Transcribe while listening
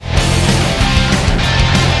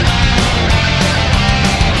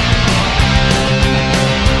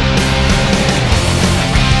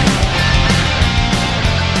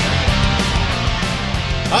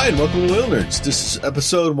and welcome to Wheel Nerds. This is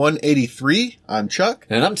episode 183. I'm Chuck.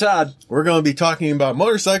 And I'm Todd. We're going to be talking about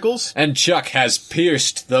motorcycles. And Chuck has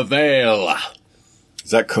pierced the veil.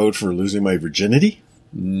 Is that code for losing my virginity?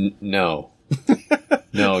 No.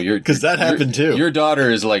 No, you're... Because that happened too. Your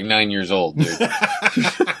daughter is like 9 years old, dude.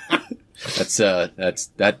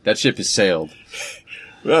 That ship has sailed.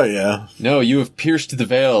 Oh, yeah. No, you have pierced the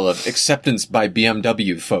veil of acceptance by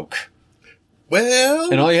BMW folk.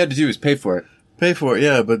 Well... And all you had to do was pay for it. Pay for it,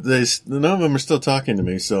 yeah, but none of them are still talking to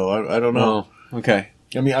me, so I don't know. Oh, okay.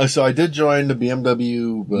 I mean, so I did join the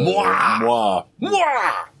BMW... Mwah!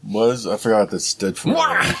 I forgot what that stood for.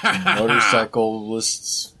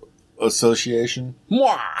 Motorcyclists Association?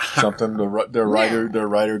 Something, their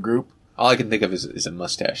rider group. All I can think of is a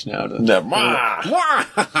mustache now. You know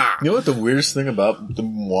what the weirdest thing about the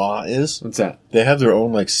Moi is? What's that? They have their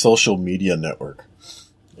own, like, social media network.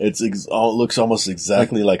 It looks almost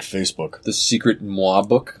exactly like Facebook. The secret Moi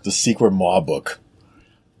book? The secret Moi book.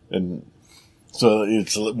 And so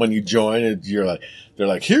it's when you join, they're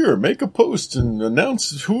like, here, make a post and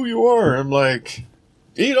announce who you are. I'm like,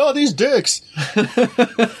 eat all these dicks.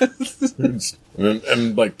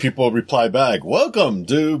 and like people reply back, welcome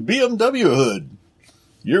to BMW Hood.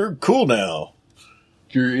 You're cool now.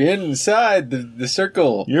 You're inside the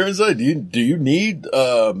circle. You're inside. Do you need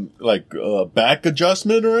back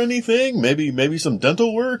adjustment or anything? Maybe some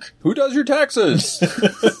dental work? Who does your taxes?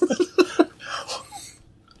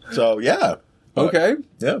 So yeah. Okay.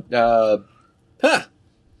 Yeah. I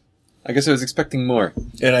guess I was expecting more.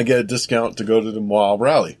 And I get a discount to go to the Moi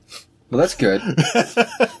rally. Well, that's good. On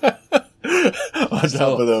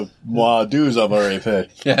top of the Moi dues I've already paid.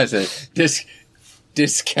 Yeah, it's a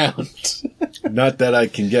discount. Not that I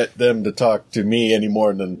can get them to talk to me any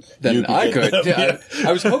more than you I could. Yeah.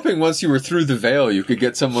 I was hoping once you were through the veil, you could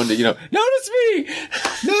get someone to, notice me!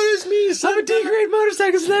 Notice me! I'm a D-grade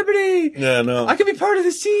motorcycle celebrity! Yeah, no. I can be part of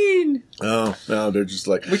the scene! Oh, no, they're just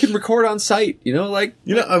like... We can record on site, it'd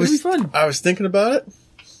be fun. I was thinking about it,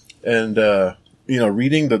 and,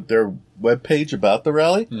 reading their webpage about the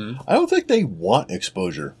rally, I don't think they want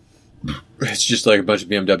exposure. It's just like a bunch of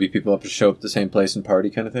BMW people have to show up at the same place and party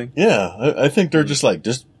kind of thing? Yeah, I think they're just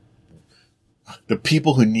the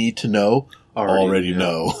people who need to know already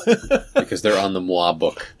know. Because they're on the Moi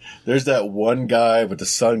book. There's that one guy with the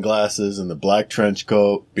sunglasses and the black trench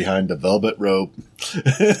coat behind the velvet rope.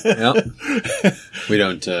 Yep. We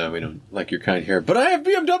don't like your kind here, but I have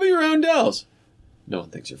BMW roundels. No one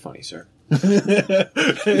thinks you're funny, sir. You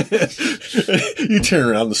turn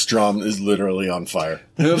around, the Strom is literally on fire.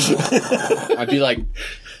 I'd be like,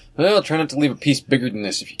 well, try not to leave a piece bigger than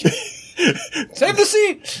this if you can. Save the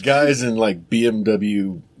seat! Guys in like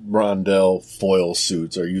BMW Rondell foil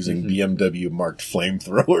suits are using BMW marked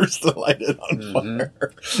flamethrowers to light it on fire.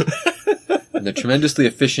 And they're tremendously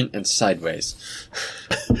efficient and sideways.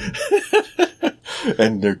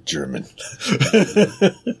 And they're German.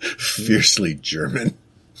 Fiercely German.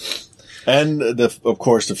 And, of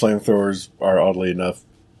course, the flamethrowers are, oddly enough,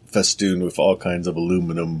 festooned with all kinds of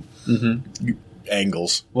aluminum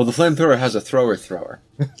angles. Well, the flamethrower has a thrower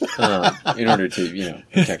in order to,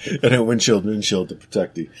 protect it. And a windshield to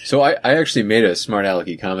protect you. So I actually made a smart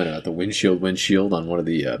alecky comment about the windshield on one of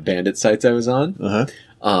the bandit sites I was on.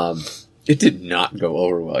 Uh-huh. It did not go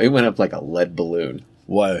over well. It went up like a lead balloon.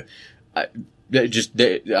 Why?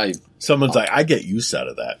 Someone's like, I get use out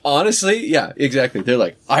of that. Honestly, yeah, exactly. They're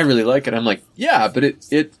like, I really like it. I'm like, yeah, but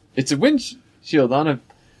it's a windshield on a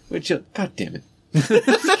windshield. God damn it.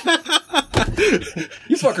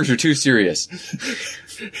 You fuckers are too serious.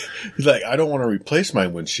 He's like, I don't want to replace my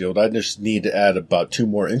windshield. I just need to add about 2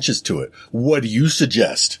 more inches to it. What do you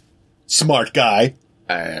suggest? Smart guy.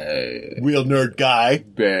 Wheel nerd guy.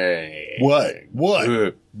 Bang. What?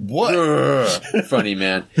 Funny,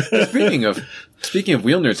 man. Speaking of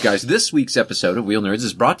Wheel Nerds, guys, this week's episode of Wheel Nerds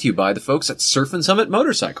is brought to you by the folks at Surf and Summit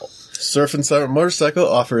Motorcycle. Surf and Summit Motorcycle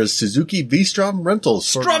offers Suzuki V-Strom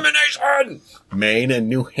rentals for Stromination! Maine and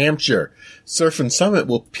New Hampshire. Surf and Summit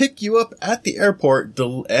will pick you up at the airport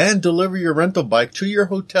and deliver your rental bike to your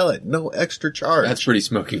hotel at no extra charge. That's a pretty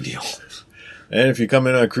smoking deal. And if you come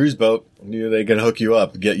in on a cruise boat, they can hook you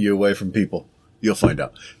up, get you away from people. You'll find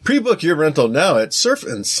out. Pre-book your rental now at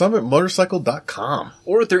surfandsummitmotorcycle.com.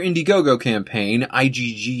 Or at their Indiegogo campaign,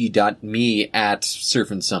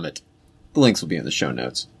 igg.me/surfandsummit. The links will be in the show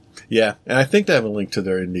notes. Yeah, and I think they have a link to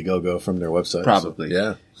their Indiegogo from their website. Probably. So,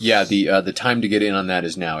 yeah. Yeah, the time to get in on that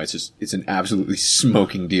is now. It's an absolutely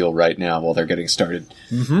smoking deal right now while they're getting started.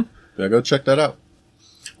 Mm-hmm. Yeah, go check that out.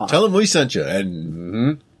 Tell them we sent you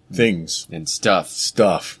and things. And stuff.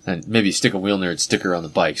 Stuff. And maybe stick a Wheel Nerd sticker on the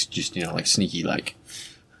bikes, just, like sneaky like.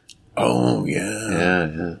 Oh,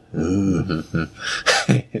 yeah. Yeah.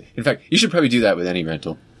 In fact, you should probably do that with any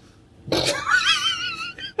rental.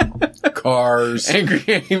 Cars. Angry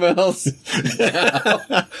animals.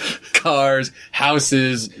 Cars,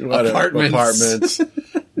 houses, apartments.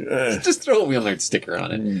 Just throw a Wheel Nerd sticker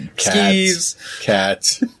on it. Cats. Skis.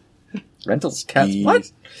 Cats. Rentals. Cats. Skis.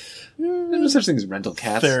 What? There's no such thing as rental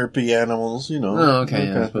cats. Therapy animals, you know. Oh, okay.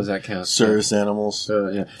 Yeah, I suppose that counts. Service animals.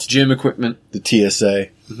 Yeah. Gym equipment. The TSA.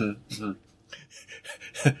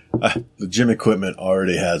 The gym equipment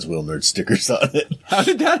already has Wheel Nerd stickers on it. How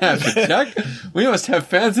did that happen, Chuck? We must have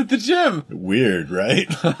fans at the gym. Weird, right?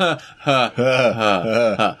 I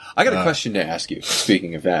got a question to ask you.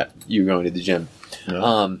 Speaking of that, you going to the gym.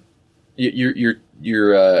 Yeah.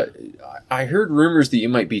 You're I heard rumors that you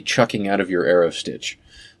might be chucking out of your Arrow Stitch.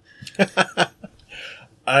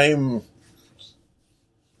 I'm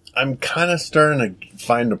kind of starting to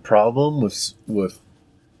find a problem with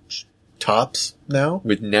tops now.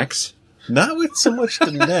 With necks? Not with so much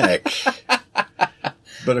the neck,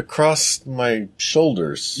 but across my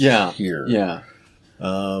shoulders. Yeah. Here. Yeah.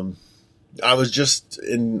 I was just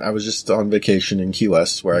on vacation in Key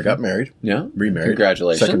West where I got married. Yeah. Remarried.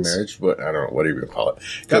 Congratulations. Second marriage. But I don't know what do you call it.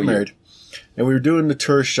 Got married. And we were doing the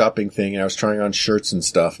tourist shopping thing, and I was trying on shirts and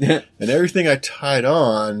stuff. And everything I tied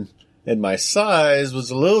on in my size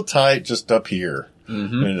was a little tight just up here.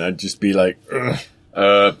 Mm-hmm. And I'd just be like,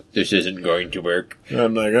 ugh. This isn't going to work. And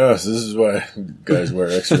I'm like, oh, so this is why guys wear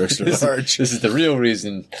extra large. This is the real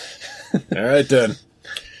reason. All right, then.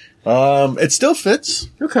 It still fits.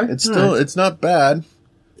 Okay. It's not bad.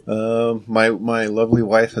 My lovely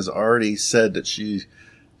wife has already said that she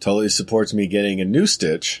totally supports me getting a new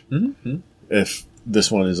stitch. Mm-hmm. If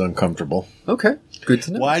this one is uncomfortable. Okay. Good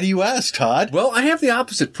to know. Why do you ask, Todd? Well, I have the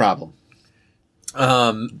opposite problem.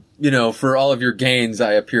 For all of your gains,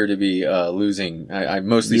 I appear to be losing. I'm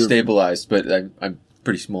mostly stabilized, but I'm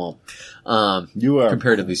pretty small. You are,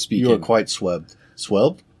 comparatively speaking. You are quite swept.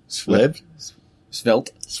 Svelte? Svelte?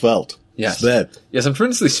 Svelte. Yes. Svelte. Yes, I'm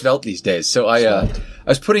tremendously svelte these days. So I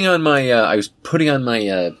was putting on my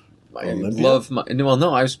Olympia?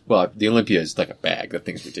 the Olympia is like a bag. That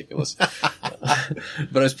thing's ridiculous.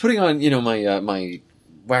 But I was putting on, my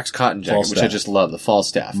wax cotton jacket, which I just love, the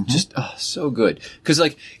Falstaff. Mm-hmm. Just, so good. Cause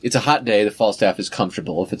it's a hot day, the Falstaff is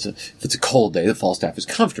comfortable. If it's a cold day, the Falstaff is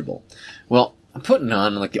comfortable. Well, I'm putting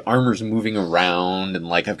on, the armor's moving around, and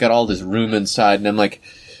I've got all this room inside, and I'm like,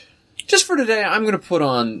 just for today, I'm gonna put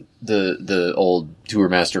on the old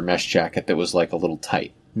Tourmaster mesh jacket that was a little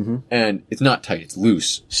tight. Mm-hmm. And it's not tight, it's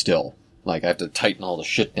loose still. I have to tighten all the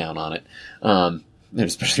shit down on it. And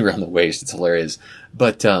especially around the waist, it's hilarious.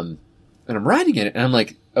 But, and I'm riding in it, and I'm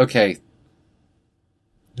like, okay,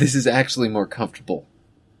 this is actually more comfortable.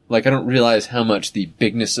 I don't realize how much the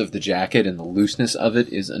bigness of the jacket and the looseness of it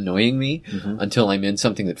is annoying me until I'm in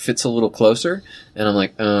something that fits a little closer. And I'm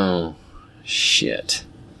like, oh, shit.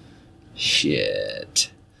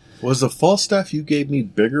 Was the Falstaff you gave me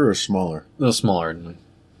bigger or smaller? A little smaller. Do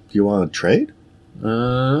you want to trade? I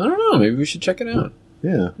don't know. Maybe we should check it out.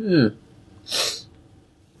 Yeah.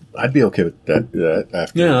 I'd be okay with that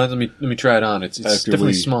after. Yeah, let me try it on. It's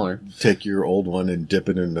definitely smaller. Take your old one and dip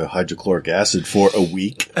it in the hydrochloric acid for a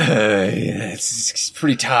week. Yeah, it's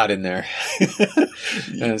pretty Todd in there.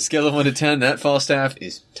 On a scale of 1 to 10, that Falstaff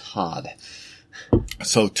is Todd.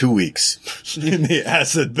 So 2 weeks in the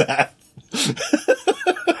acid bath.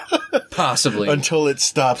 Possibly. Until it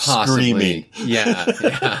stops screaming.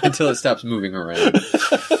 Yeah, until it stops moving around.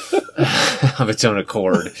 Of its own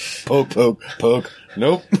accord. Poke.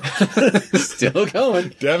 Nope. Still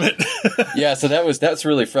going. Damn it. Yeah, so that's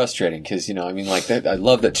really frustrating because, I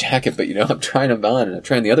love that jacket, but, I'm trying them on and I'm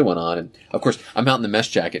trying the other one on. And, of course, I'm out in the mesh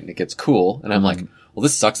jacket and it gets cool. And I'm like, well,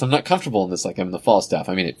 this sucks. I'm not comfortable in this like I'm in the Falstaff.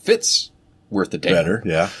 I mean, it fits worth a damn. Better,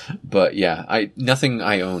 yeah. But, yeah, nothing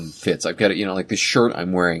I own fits. I've got it, the shirt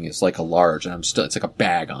I'm wearing is like a large and it's like a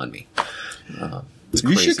bag on me. It's crazy.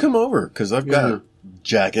 You should come over because I've got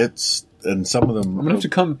jackets. And some of them, I'm gonna have to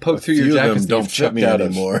come poke through your jackets. Don't fit me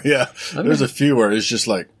anymore. Yeah, there's a few where it's just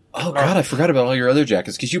like, oh god, I forgot about all your other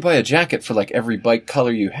jackets because you buy a jacket for every bike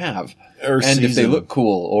color you have, and season, if they look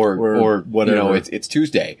cool or whatever, it's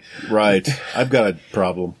Tuesday. Right. I've got a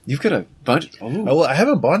problem. You've got a bunch. Well, I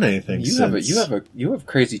haven't bought anything. You have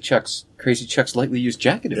Crazy Chuck's lightly used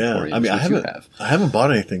jacket for you. I mean, I haven't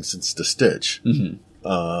bought anything since the Stitch.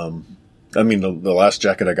 Mm-hmm. I mean, the last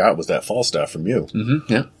jacket I got was that Falstaff from you.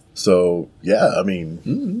 Mm-hmm. Yeah. So, yeah, I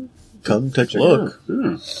mean, come take a look.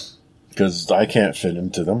 Because I can't fit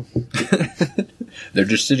into them. They're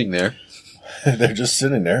just sitting there. They're just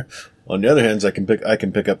sitting there On the other hand, I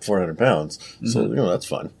can pick up 400 pounds. So, that's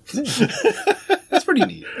fun. That's pretty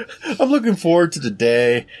neat. I'm looking forward to the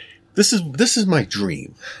day. This is my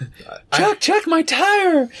dream. Check my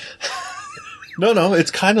tire. No,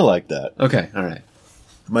 it's kind of like that. Okay, all right.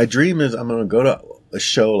 My dream is I'm going to go to a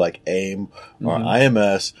show like AIM or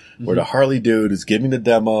IMS where the Harley dude is giving the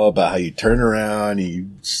demo about how you turn around, you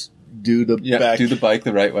do the back. Do the bike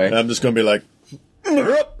the right way. And I'm just going to be like,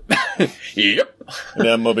 yep. And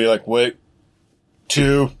then I'm going to be like, wait,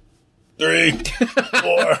 2, 3,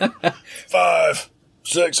 4, 5,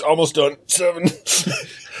 6, almost done, 7.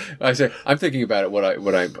 I'm thinking about it.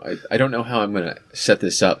 I don't know how I'm going to set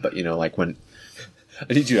this up, but like when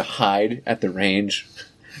I need you to hide at the range,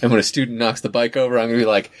 and when a student knocks the bike over, I'm going to be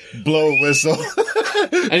like, blow a whistle,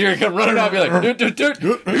 and you're going to come running out and be like, doot, doot,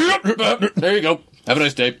 doot. There you go. Have a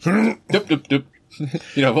nice day. Doop, doop, doop.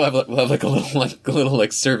 We'll have like a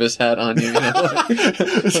little service hat on you.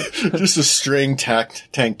 Just a string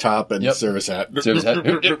tank top and service hat. Service hat.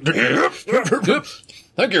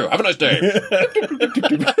 Thank you. Have a nice day.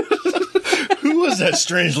 Who was that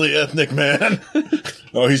strangely ethnic man?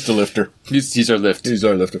 Oh, he's the lifter. He's our lift. He's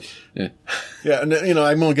our lifter. Yeah. Yeah, and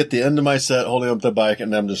I'm going to get the end of my set holding up the bike,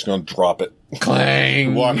 and I'm just going to drop it.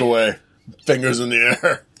 Clang. Walk away. Fingers in the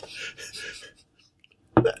air.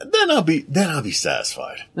 Then I'll be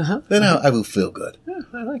satisfied. Then I will feel good. Yeah,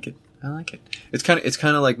 I like it. It's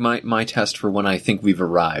kind of like my test for when I think we've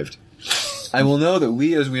arrived. I will know that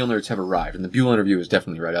we as wheel nerds have arrived, and the Buell interview is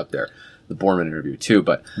definitely right up there. The Borman interview too,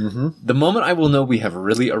 but the moment I will know we have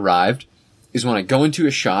really arrived is when I go into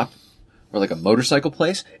a shop or like a motorcycle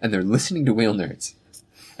place and they're listening to Wheel Nerds.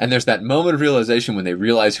 And there's that moment of realization when they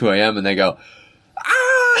realize who I am and they go,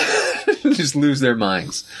 ah! Just lose their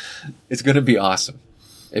minds. It's going to be awesome.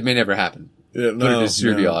 It may never happen, but it is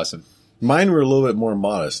sure to be awesome. Mine were a little bit more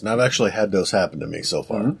modest, and I've actually had those happen to me so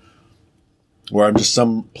far. Where I'm just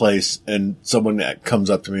someplace and someone that comes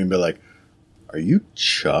up to me and be like, "Are you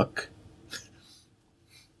Chuck?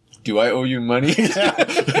 Do I owe you money?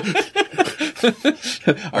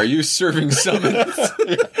 Are you serving summons?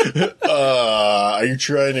 Are you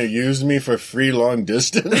trying to use me for free long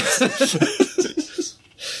distance?"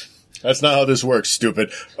 That's not how this works,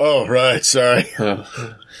 stupid. Oh, right, sorry.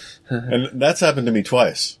 And that's happened to me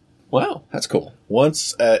twice. Wow, that's cool.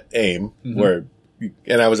 Once at AIM,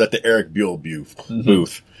 and I was at the Eric Buell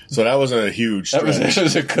booth. So that wasn't a huge stretch.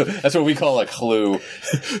 That's what we call a clue.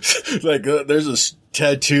 Like, there's a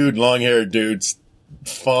tattooed, long-haired dude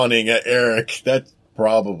fawning at Eric. That's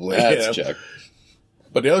probably That's Chuck.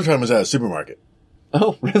 But the other time was at a supermarket.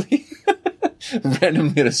 Oh, really?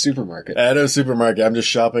 Randomly at a supermarket. At a supermarket. I'm just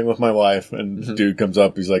shopping with my wife, and the dude comes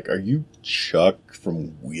up. He's like, "Are you Chuck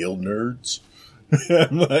from Wheel Nerds?"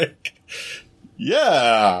 I'm like,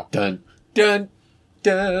 "Yeah." Dun, dun,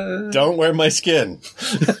 dun. Don't wear my skin.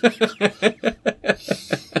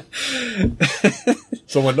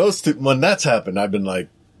 So when that's happened, I've been like,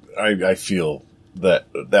 I feel that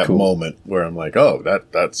cool. moment where I'm like, oh,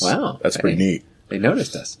 that's pretty neat. They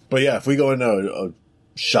noticed us. But yeah, if we go into a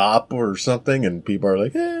shop or something and people are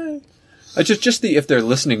like, eh. Just if they're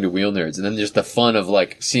listening to Wheel Nerds, and then just the fun of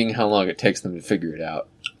like seeing how long it takes them to figure it out.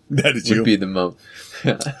 That is would be the moment.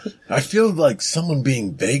 I feel like someone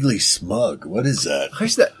being vaguely smug. What is that? Why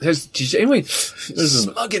is that? There's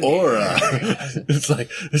an aura. It's like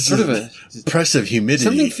it's sort of a oppressive humidity.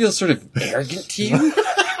 Something feels sort of arrogant to you.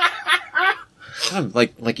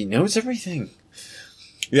 like he knows everything.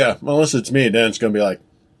 Yeah, unless it's me, then it's going to be like,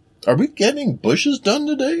 are we getting bushes done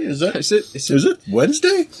today? Is it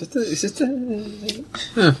Wednesday? Is it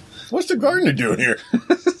the What's the gardener doing here?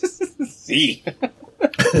 Sí.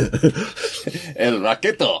 El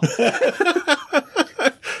raqueto.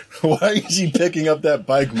 Why is he picking up that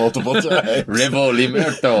bike multiple times? Revo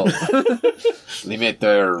Limerto.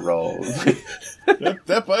 Limetero.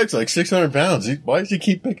 That bike's like 600 pounds. Why does he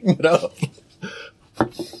keep picking it up?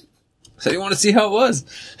 So you want to see how it was?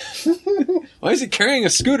 Why is he carrying a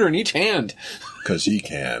scooter in each hand? Because he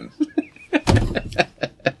can.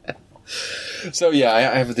 So yeah, I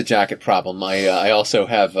have the jacket problem. I also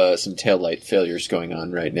have some taillight failures going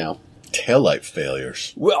on right now. Taillight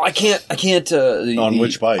failures? Well, I can't. On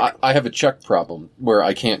which bike? I have a Chuck problem where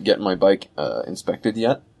I can't get my bike inspected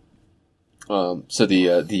yet. So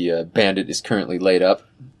the Bandit is currently laid up.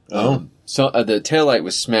 So the taillight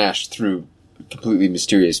was smashed through completely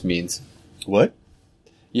mysterious means. What?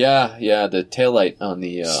 Yeah, the taillight on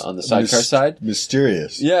the sidecar side.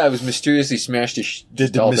 Mysterious. Yeah, it was mysteriously smashed to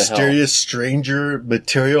Did the mysterious stranger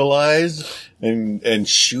materialize and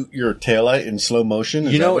shoot your taillight in slow motion?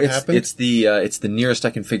 Is that what happened? It's the nearest I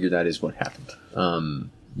can figure that is what happened.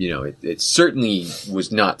 it certainly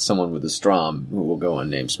was not someone with a Strom who will go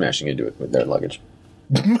unnamed smashing into it with their luggage.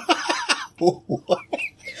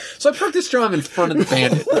 So I parked the Strom in front of the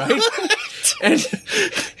Bandit, right?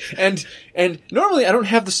 And normally I don't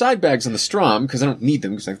have the side bags on the Strom because I don't need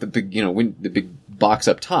them because I have the big, the big box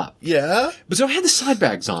up top. Yeah. But so I had the side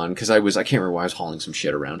bags on because I can't remember why I was hauling some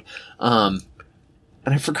shit around.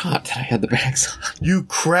 And I forgot that I had the bags on. You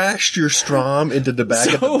crashed your Strom into the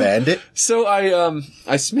back of the Bandit? So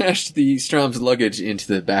I smashed the Strom's luggage into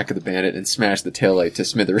the back of the Bandit and smashed the taillight to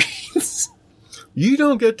smithereens. You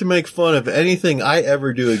don't get to make fun of anything I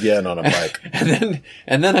ever do again on a bike. and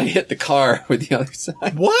then I hit the car with the other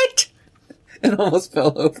side. What? And almost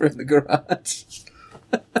fell over in the garage.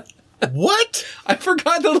 What? I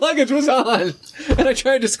forgot the luggage was on. And I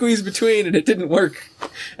tried to squeeze between and it didn't work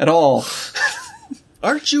at all.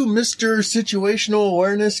 Aren't you Mr. Situational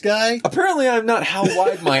Awareness guy? Apparently I'm not how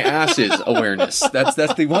wide my ass is awareness.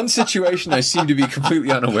 That's the one situation I seem to be completely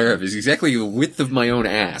unaware of, is exactly the width of my own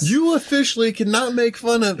ass. You officially cannot make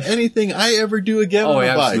fun of anything I ever do again on a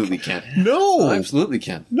bike. Oh, I absolutely can. No. I absolutely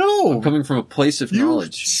can. No. I'm coming from a place of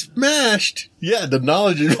knowledge. Smashed. Yeah, the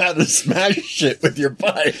knowledge of how to smash shit with your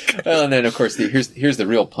bike. Well, and then, of course, here's the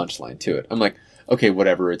real punchline to it. I'm like, okay,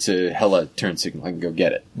 whatever, it's a hella turn signal. I can go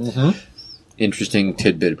get it. Mm-hmm. Interesting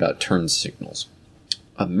tidbit about turn signals.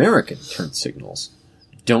 American turn signals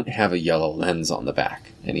don't have a yellow lens on the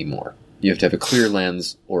back anymore. You have to have a clear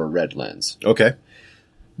lens or a red lens. Okay.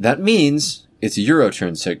 That means it's a Euro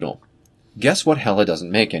turn signal. Guess what hella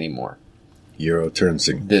doesn't make anymore? Euro turn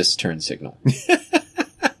signal. This turn signal.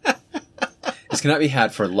 This cannot be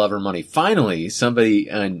had for love or money. Finally, somebody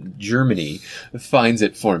in Germany finds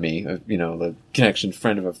it for me, the connection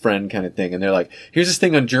friend of a friend kind of thing. And they're like, here's this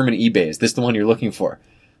thing on German eBay. Is this the one you're looking for?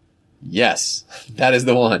 Yes, that is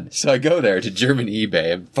the one. So I go there to German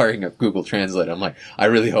eBay. I'm firing up Google Translate. I'm like, I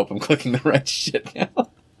really hope I'm clicking the right shit now.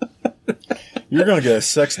 You're going to get a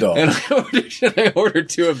sex doll. And I ordered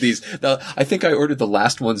two of these. I think I ordered the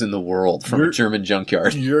last ones in the world from a German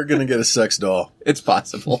junkyard. You're going to get a sex doll. It's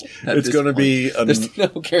possible. It's going to be... There's no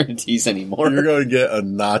guarantees anymore. You're going to get a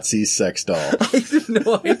Nazi sex doll. I have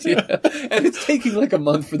no idea. And it's taking like a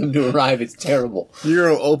month for them to arrive. It's terrible. You're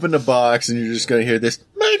going to open the box and you're just going to hear this,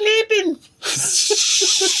 my Leben!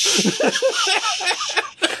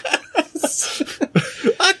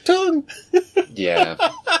 Achtung! Yeah.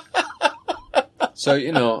 So,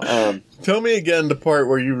 tell me again the part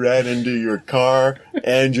where you ran into your car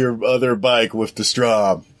and your other bike with the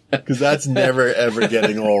Strom. Because that's never, ever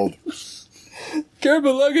getting old.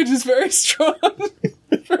 Caribou luggage is very strong.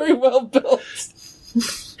 Very well built.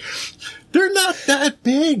 They're not that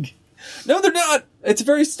big. No, they're not. I'm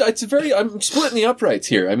splitting the uprights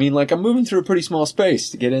here. I mean, I'm moving through a pretty small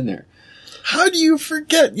space to get in there. How do you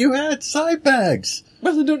forget you had side bags?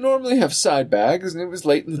 Well, I don't normally have side bags, and it was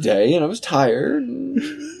late in the day, and I was tired, and,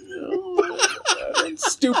 and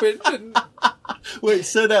stupid. And wait,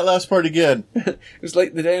 say that last part again. It was late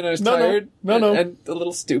in the day, and I was tired. No. And a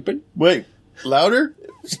little stupid. Wait, louder?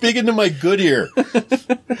 Speak into my good ear.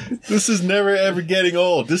 This is never ever getting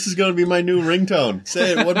old. This is going to be my new ringtone.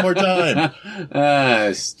 Say it one more time.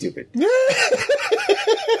 Stupid.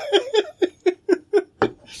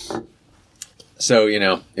 So,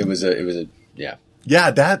 it was a, yeah.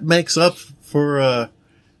 Yeah, that makes up for,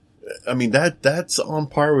 that's on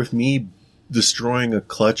par with me destroying a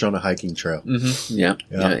clutch on a hiking trail. Mm-hmm. Yeah.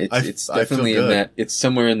 It's definitely in that, it's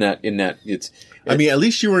somewhere in that, at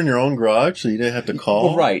least you were in your own garage, so you didn't have to call.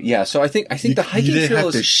 Well, right, yeah. So I think the hiking trail you didn't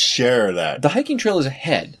have to share that. The hiking trail is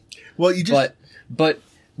ahead. Well, you just, but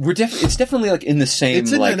it's definitely in the same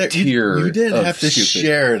tier. You didn't have to stupid.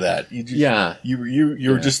 Share that. You just,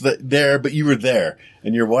 you were just there, but you were there,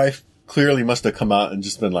 and your wife clearly must have come out and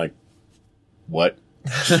just been like, "What?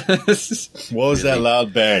 What was that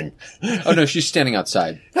loud bang?" Oh no, she's standing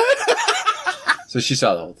outside, so she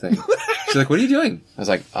saw the whole thing. She's like, "What are you doing?" I was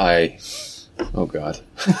like, "Oh God."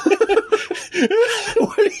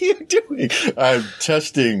 What are you doing? I'm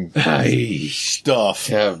testing stuff.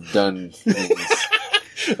 Have done things.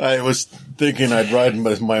 I was thinking I'd ride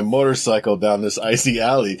my motorcycle down this icy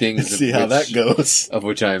alley and see how that goes. Of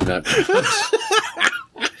which I am not.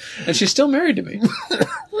 And she's still married to me.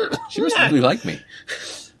 She must really like me.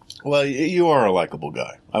 Well, you are a likable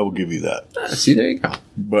guy. I will give you that. See, there you go.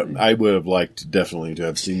 But I would have liked definitely to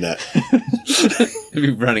have seen that.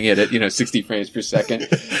 Be running it at 60 frames per second.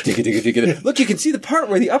 Look, you can see the part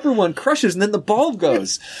where the upper one crushes and then the bulb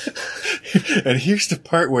goes. And here's the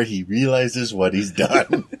part where he realizes what he's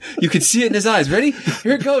done. You can see it in his eyes. Ready?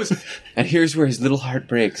 Here it goes. And here's where his little heart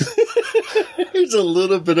breaks. Here's a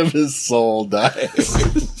little bit of his soul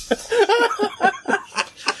dies.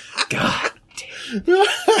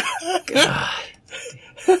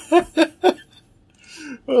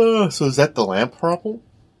 So is that the lamp problem?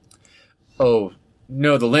 Oh,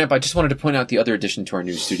 no, the lamp. I just wanted to point out the other addition to our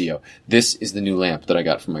new studio. This is the new lamp that I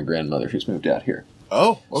got from my grandmother who's moved out here.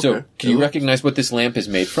 Oh, okay. So, can you recognize what this lamp is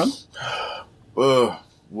made from?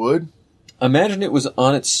 Wood? Imagine it was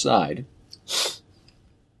on its side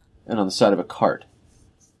and on the side of a cart.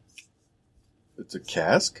 It's a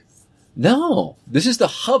cask? No, this is the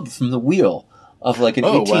hub from the wheel of like an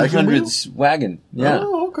 1800s wagon. Yeah.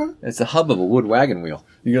 Oh, okay. It's the hub of a wood wagon wheel.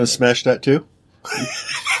 You gonna smash that too?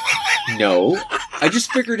 No. I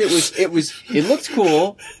just figured it looked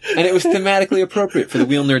cool and it was thematically appropriate for the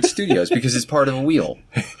Wheel Nerd Studios because it's part of a wheel.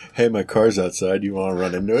 Hey, my car's outside. You want to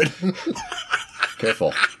run into it?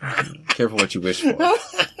 Careful. Careful what you wish for.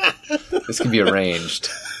 This can be arranged.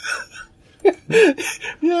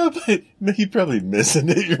 Yeah, but you'd probably miss it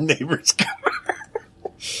at your neighbor's car.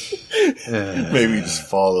 Maybe you just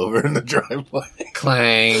fall over in the driveway.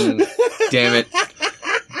 Clang. Damn it.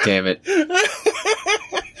 Damn it.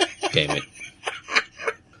 Damn it.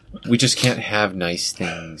 We just can't have nice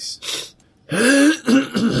things.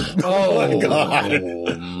 Oh, my God.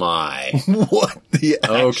 Oh, my. What the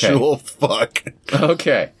actual fuck?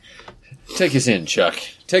 Okay. Take us in, Chuck.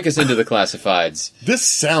 Take us into the classifieds. This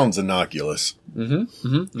sounds innocuous.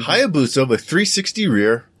 Hayabusa with 360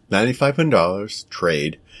 rear, $9,500.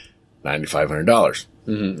 Trade, $9,500.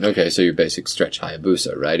 Okay, so your basic stretch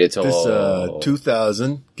Hayabusa, right? It's all... This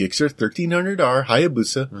 2000 Gixxer 1300R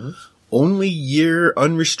Hayabusa, only year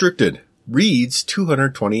unrestricted, reads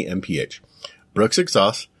 220 mph. Brooks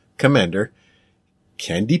exhaust, Commander,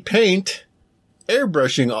 candy paint,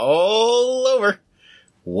 airbrushing all over.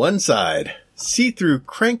 One side, see-through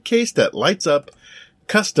crankcase that lights up,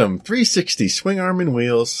 custom 360 swing arm and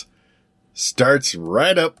wheels, starts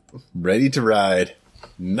right up, ready to ride.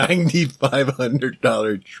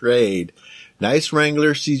 $9,500 trade. Nice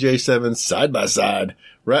Wrangler CJ7 side by side.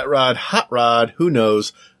 Rat rod, hot rod, who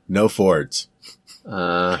knows? No Fords.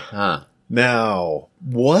 Now,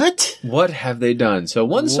 what? What have they done? So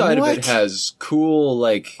one side of it has cool,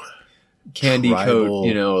 like, candy coat,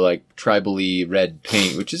 like tribal-y red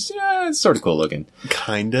paint, which is it's sort of cool looking.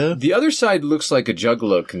 Kinda. The other side looks like a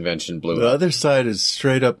Juggalo convention blew The up. other side is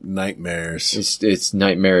straight up nightmares. It's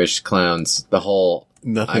nightmarish clowns. The whole...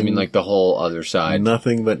 Nothing. the whole other side.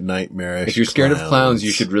 Nothing but nightmarish. If you're scared of clowns, you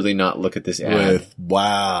should really not look at this ad.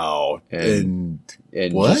 Wow. And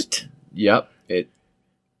what? Yep.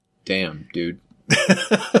 Damn, dude.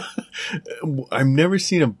 I've never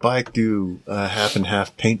seen a bike do a half and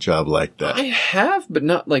half paint job like that. I have, but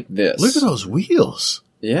not like this. Look at those wheels.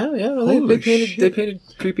 Yeah. Well, they painted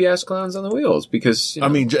creepy ass clowns on the wheels because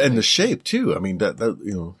and the shape too. I mean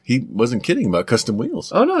that he wasn't kidding about custom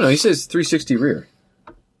wheels. Oh no, he says 360 rear.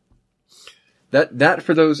 That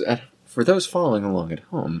for those following along at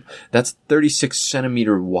home, that's 36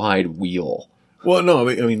 centimeter wide wheel. Well, no,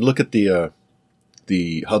 I mean look at the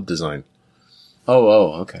hub design.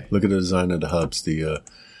 Oh, okay. Look at the design of the hubs.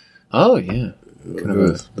 Oh yeah.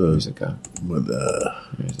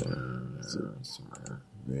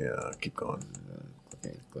 Yeah, keep going.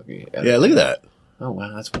 Yeah, look at that. Oh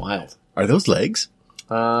wow, that's wild. Are those legs?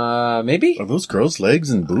 Maybe. Are those girls' legs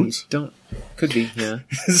and boots? Could be, yeah.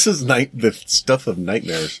 This is the stuff of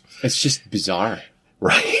nightmares. It's just bizarre.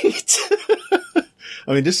 Right?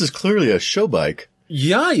 I mean, this is clearly a show bike.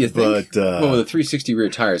 Yeah, you think? But, with a 360 rear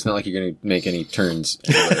tire, it's not like you're going to make any turns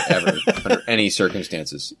ever under any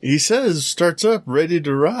circumstances. He says starts up, ready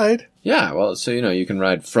to ride. Yeah, well, so, you can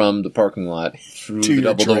ride from the parking lot through the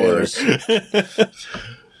double doors.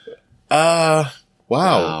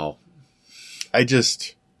 Wow.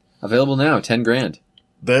 Available now, $10,000.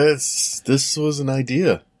 This was an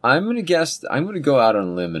idea. I'm going to go out on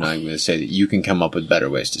a limb and I'm going to say that you can come up with better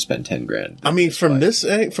ways to spend $10,000. I mean, from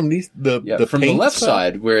the left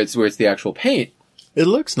side where it's the actual paint, it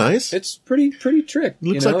looks nice. it's pretty trick. It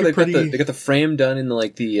looks like they got the frame done in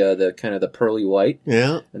the kind of the pearly white.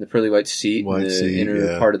 Yeah. And the pearly white seat and the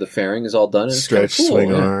inner part of the fairing is all done. And stretch it's cool,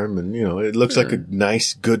 swing arm and it looks like a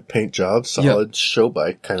nice good paint job, solid show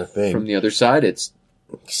bike kind of thing. From the other side it's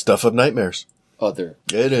stuff of nightmares.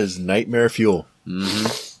 It is nightmare fuel.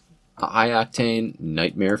 Mm-hmm. High octane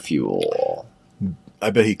nightmare fuel. I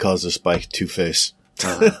bet he calls this bike Two-Face.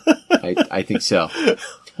 I think so.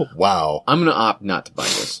 Wow. I'm going to opt not to buy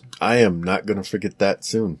this. I am not going to forget that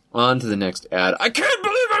soon. On to the next ad. I can't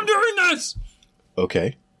believe I'm doing this!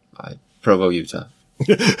 Okay. Provo, Utah.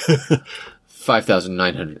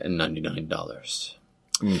 $5,999.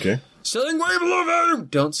 Okay. Selling way below value!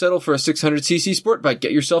 Don't settle for a 600cc sport bike.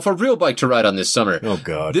 Get yourself a real bike to ride on this summer. Oh,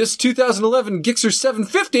 God. This 2011 Gixxer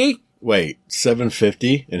 750... Wait,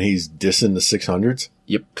 750 and he's dissing the 600s?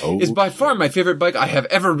 Yep. Oh. It's by far my favorite bike I have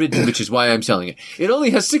ever ridden, which is why I'm selling it. It only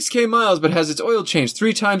has 6K miles, but has its oil changed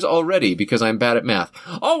 3 times already because I'm bad at math.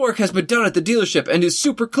 All work has been done at the dealership and is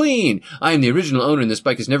super clean. I am the original owner and this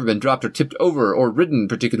bike has never been dropped or tipped over or ridden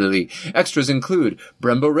particularly. Extras include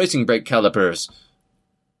Brembo racing brake calipers,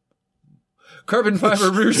 carbon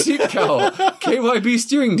fiber rear seat cowl, KYB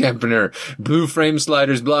steering dampener, blue frame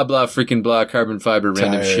sliders, blah, blah, freaking blah, carbon fiber,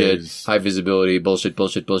 random Tires. shit, high visibility, bullshit.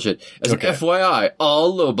 As an FYI,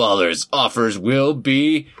 all lowballers offers will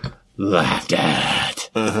be laughed at.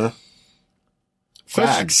 Uh-huh.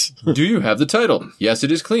 Facts. Do you have the title? Yes,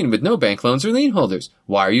 it is clean with no bank loans or lien holders.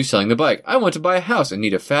 Why are you selling the bike? I want to buy a house and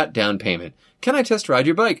need a fat down payment. Can I test ride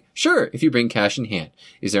your bike? Sure, if you bring cash in hand.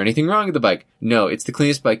 Is there anything wrong with the bike? No, it's the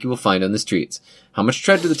cleanest bike you will find on the streets. How much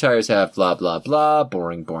tread do the tires have? Blah, blah, blah.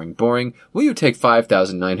 Boring. Will you take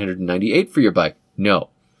 $5,998 for your bike? No.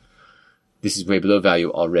 This is way below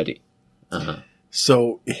value already. Uh-huh.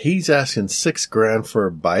 So he's asking $6,000 for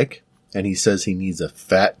a bike, and he says he needs a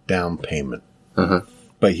fat down payment. Uh-huh.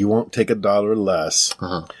 But he won't take $1 less.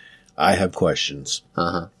 Uh-huh. I have questions.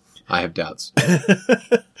 Uh-huh. I have doubts.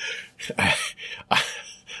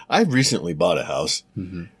 I recently bought a house,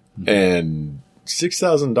 and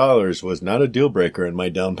 $6,000 was not a deal breaker in my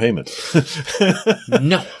down payment.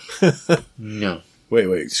 No.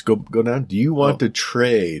 Wait. Go down. Do you want to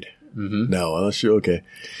trade? No, unless you're okay.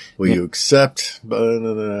 Will you accept?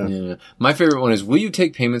 Yeah. My favorite one is, will you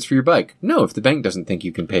take payments for your bike? No, if the bank doesn't think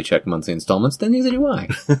you can pay check monthly installments, then neither do I.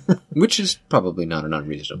 Which is probably not an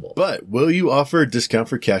unreasonable. But will you offer a discount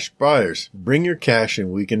for cash buyers? Bring your cash and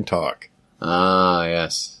we can talk. Ah,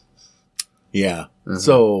 yes. Yeah.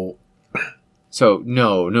 So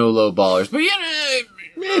no low ballers. But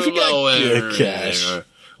if you got cash.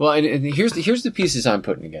 Well, and here's the pieces I'm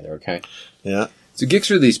putting together, okay? Yeah. So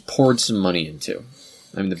Gixxer these poured some money into.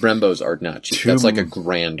 I mean, the Brembos are not cheap. That's like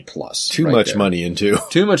 $1,000 plus. Too much money into.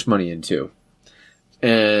 Too much money into.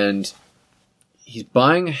 And he's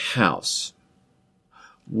buying a house.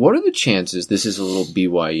 What are the chances this is a little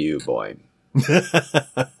BYU boy?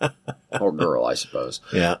 Or girl, I suppose.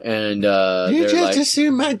 Yeah. And you just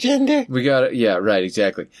assume my gender. We got it. Yeah, right,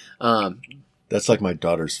 exactly. That's like my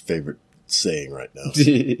daughter's favorite saying right now.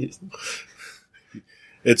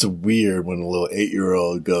 It's weird when a little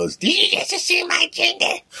 8-year-old goes, "Did you just assume my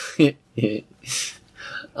gender?" It's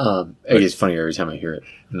funny every time I hear it.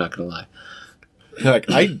 I'm not gonna lie. Like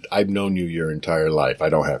I've known you your entire life. I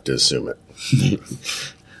don't have to assume it.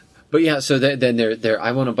 But yeah, so then they're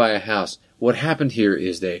I want to buy a house. What happened here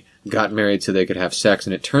is they got married so they could have sex,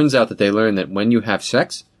 and it turns out that they learned that when you have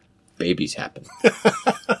sex, babies happen.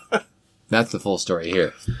 That's the full story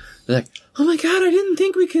here. They're like, oh my god, I didn't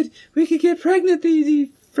think we could get pregnant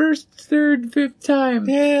the first, third, fifth time.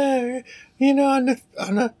 Yeah, on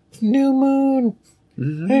a new moon.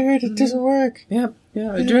 I heard it doesn't work. Yep.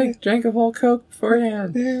 Yeah, I drank a whole Coke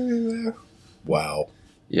beforehand. Wow.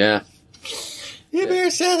 Yeah. You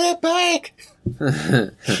better sell that bike.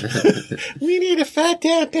 We need a fat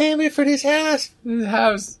down payment for this house. This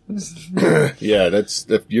house. Yeah, that's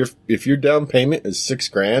if your down payment is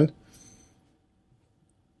 $6,000.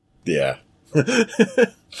 Yeah.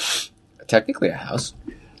 Technically a house.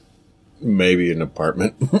 Maybe an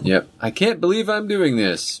apartment. Yep. I can't believe I'm doing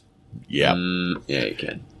this. Yeah. Yeah, you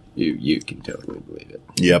can. You can totally believe it.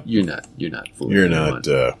 Yep. You're not fooling You're anyone.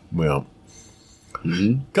 not, well.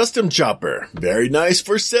 Mm-hmm. Custom chopper. Very nice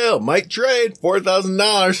for sale. Might trade.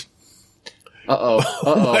 $4,000. Uh-oh.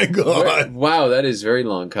 Oh my god. Wow, that is very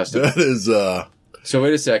long custom. That is, So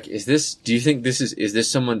wait a sec. Do you think is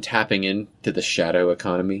this someone tapping into the shadow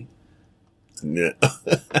economy? yeah.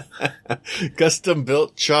 Custom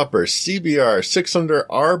built chopper. CBR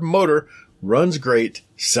 600R motor. Runs great.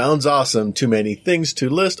 Sounds awesome. Too many things to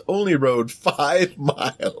list. Only rode 5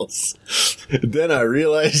 miles. Then I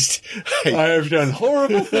realized I have done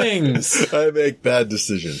horrible things. I make bad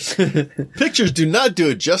decisions. Pictures do not do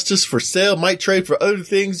it justice. For sale. Might trade for other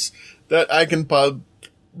things that I can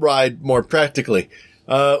ride more practically.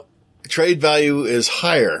 Trade value is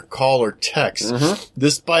higher. Call or text. Mm-hmm.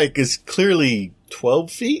 This bike is clearly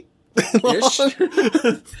 12 feet. Ish.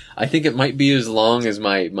 I think it might be as long as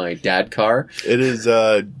my dad car. It is,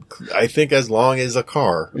 I think as long as a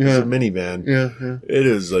car. Yeah. It's a minivan. Yeah. It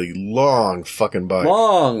is a long fucking bike.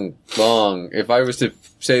 Long. If I was to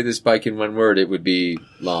say this bike in one word, it would be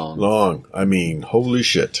long. Long. I mean, holy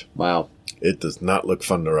shit. Wow. It does not look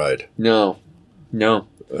fun to ride. No.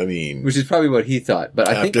 I mean, which is probably what he thought. But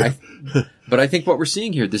I think what we're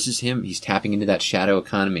seing here, this is him. He's tapping into that shadow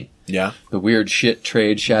economy. Yeah. The weird shit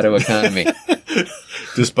trade shadow economy.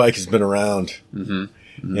 This bike has been around.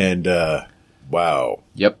 Mm-hmm. And, wow.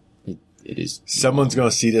 Yep. It is. Someone's going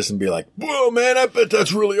to see this and be like, whoa, man, I bet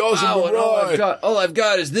that's really awesome Wow, to and ride. all I've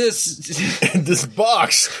got is this. And this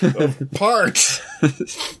box of parts.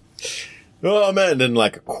 Oh, man. And then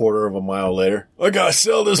like a quarter of a mile later, I got to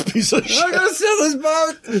sell this piece of shit. I gotta sell this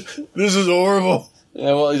bike. This is horrible.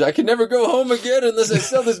 Yeah, well, I can never go home again unless I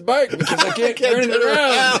sell this bike because I can't turn it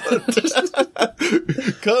around.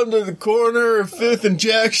 Come to the corner of 5th and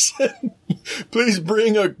Jackson. Please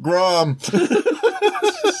bring a Grom.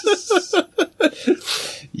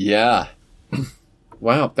 Yeah.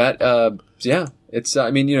 Wow. That, yeah. It's,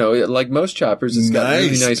 I mean, like most choppers, it's got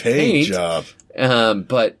really nice paint. Job.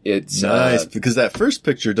 But it's nice because that first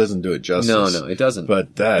picture doesn't do it justice. No, it doesn't.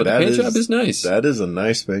 But the paint job is nice. That is a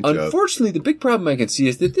nice paint job. Unfortunately, the big problem I can see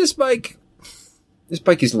is that this bike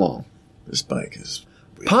is long. This bike is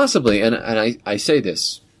weird. Possibly, and I say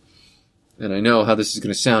this, and I know how this is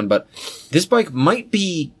going to sound, but this bike might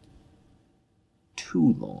be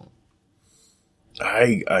too long.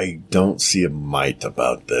 I don't see a mite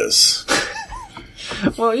about this.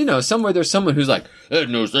 Well, somewhere there's someone who's like, there's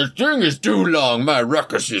no such thing as too long. My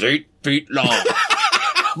ruckus is 8 feet long.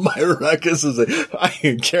 My ruckus is I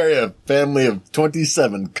can carry a family of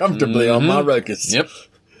 27 comfortably on my ruckus. Yep.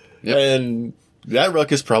 And that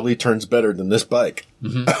ruckus probably turns better than this bike.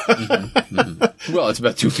 Well, it's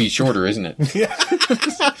about 2 feet shorter, isn't it? Yeah.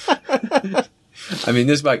 I mean,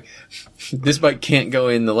 this bike can't go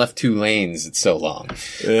in the left 2 lanes. It's so long.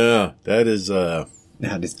 Yeah, that is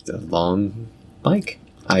That is a long bike.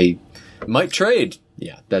 I might trade.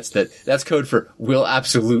 Yeah, that's code for will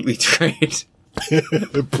absolutely trade.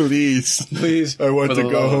 Please. I want to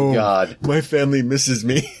go home. God. My family misses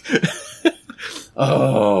me.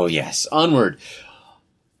 Oh, yes. Onward.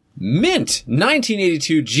 Mint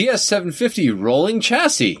 1982 GS750 rolling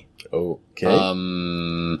chassis. Okay.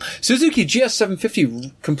 Suzuki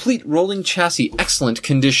GS750 complete rolling chassis, excellent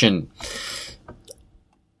condition.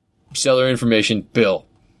 Seller information, Bill.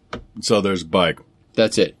 So there's a bike.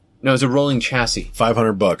 That's it. No, it's a rolling chassis.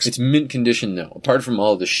 $500. It's mint condition though, apart from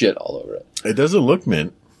all the shit all over it. It doesn't look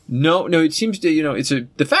mint. No, it seems to,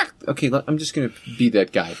 I'm just gonna be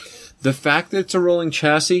that guy. The fact that it's a rolling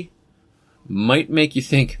chassis might make you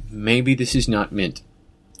think maybe this is not mint.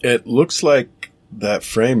 It looks like that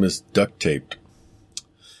frame is duct taped.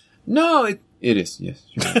 No, it is, yes.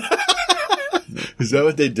 Is that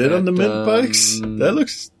what they did on the mint bikes? No,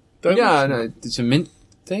 it's a mint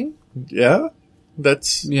thing? Yeah?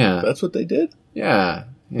 That's what they did? Yeah.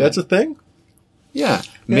 That's a thing? Yeah.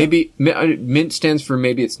 Maybe, mint stands for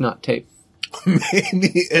maybe it's not tape.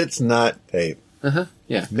 Maybe it's not tape. Uh-huh.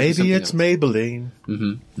 Yeah. Maybe it's Maybelline.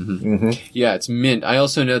 Yeah, it's mint. I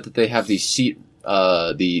also note that they have the seat,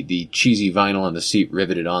 the cheesy vinyl on the seat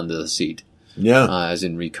riveted onto the seat. Yeah. As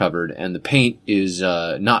in recovered. And the paint is,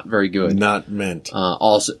 not very good. Not mint.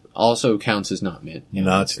 Also counts as not mint. Yeah,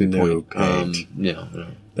 not new paint. No.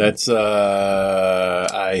 That's,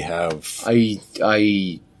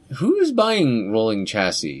 who's buying rolling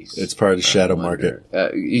chassis? It's part of the shadow market.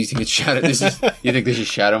 You think it's shadow? You think this is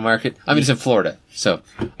shadow market? I mean, it's in Florida, so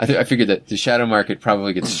I figured that the shadow market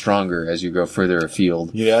probably gets stronger as you go further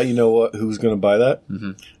afield. Yeah, you know what? Who's going to buy that?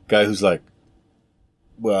 Mm-hmm. Guy who's like,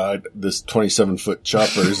 well, this 27-foot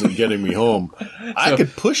chopper isn't getting me home. I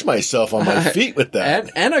could push myself on my feet with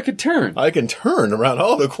that. And I could turn. I can turn around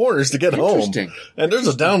all the corners to get home. Interesting. And there's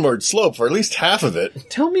a downward slope for at least half of it.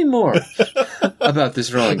 Tell me more about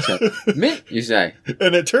this rolling chassis. Mint, you say.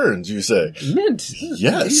 And it turns, you say. Mint.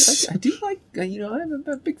 Yes. I do like, I'm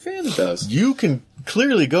a big fan of those. You can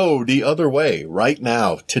clearly go the other way right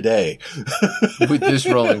now, today. With this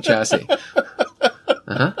rolling chassis.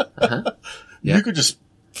 Yeah. You could just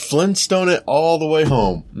Flintstone it all the way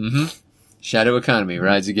home. Mm-hmm. Shadow economy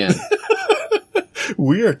rides again.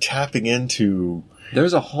 We are tapping into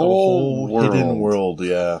there's a whole hidden world.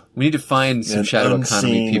 Yeah, we need to find some shadow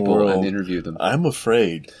economy people and interview them. I'm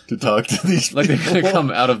afraid to talk to these people. Like they're going to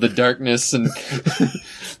come out of the darkness and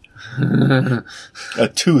a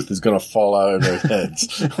tooth is going to fall out of their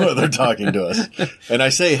heads while they're talking to us. And I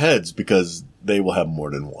say heads because they will have more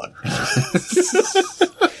than one.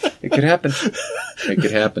 It could happen. It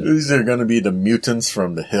could happen. These are going to be the mutants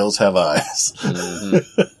from The Hills Have Eyes.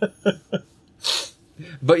 Mm-hmm.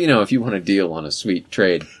 But, if you want to deal on a sweet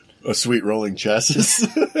trade. A sweet rolling chassis.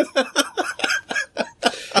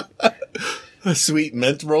 A sweet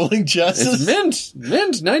mint rolling chassis. It's mint.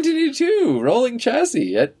 Mint, 1982. Rolling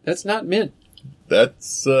chassis. That's not mint.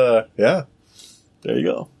 That's, yeah. There you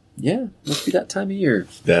go. Yeah. Must be that time of year.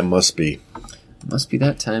 That must be. Must be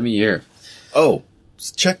that time of year. Oh.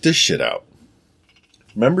 Check this shit out.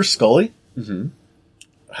 Remember Scully? Mm-hmm.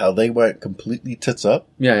 How they went completely tits up?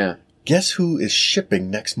 Yeah. Guess who is shipping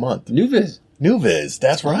next month? Nuviz. Nuviz.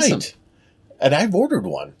 That's awesome. right. And I've ordered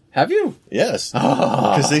one. Have you? Yes.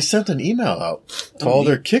 Because they sent an email out to all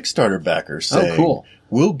their Kickstarter backers saying, cool.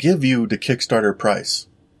 We'll give you the Kickstarter price.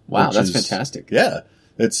 Wow, that's fantastic. Yeah.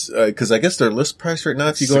 It's, because I guess their list price right now,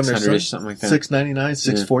 if you go on their site, something like that.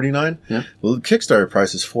 $6.99, $6.49. Yeah. Well, the Kickstarter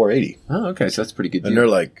price is $4.80. Oh, okay. So that's a pretty good deal. And they're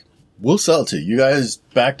like, we'll sell it to you. You guys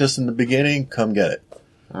backed us in the beginning. Come get it.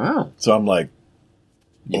 Wow. So I'm like,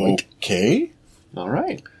 okay. All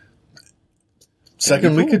right.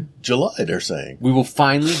 Second week of July, they're saying. We will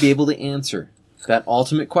finally be able to answer that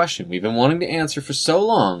ultimate question we've been wanting to answer for so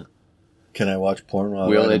long. Can I watch porn while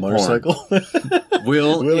I'm on a motorcycle?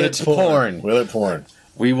 Will it porn? Will it porn?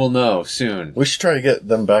 We will know soon. We should try to get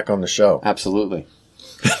them back on the show. Absolutely.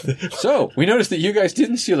 So, we noticed that you guys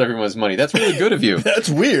didn't steal everyone's money. That's really good of you. That's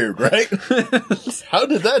weird, right? How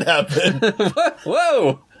did that happen?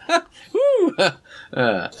 Whoa! Woo!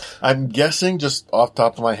 I'm guessing, just off the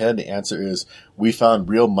top of my head, the answer is we found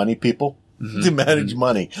real money people to manage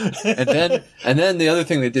money. and then the other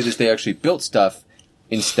thing they did is they actually built stuff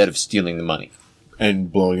instead of stealing the money.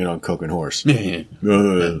 And blowing it on Coke and Horse. Which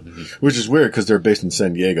is weird because they're based in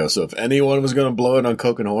San Diego. So if anyone was going to blow it on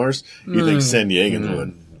Coke and Horse, you think San Diegans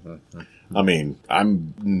would. I mean,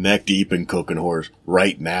 I'm neck deep in Coke and Horse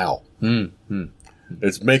right now.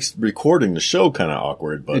 It makes recording the show kind of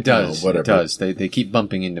awkward, but it does. Whatever. It does. They keep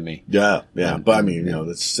bumping into me. Yeah. But I mean,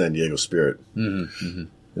 that's San Diego spirit.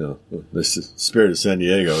 The spirit of San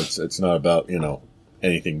Diego. It's not about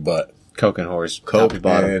anything but Coke and Horse. Coke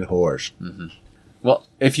and Horse. Well,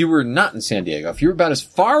 if you were not in San Diego, if you were about as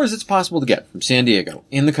far as it's possible to get from San Diego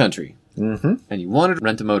in the country, and you wanted to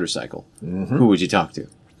rent a motorcycle, who would you talk to?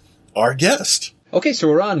 Our guest. Okay, so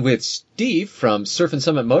we're on with Steve from Surf and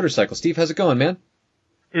Summit Motorcycle. Steve, how's it going, man?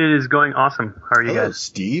 It is going awesome. How are you guys?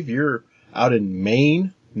 Steve. You're out in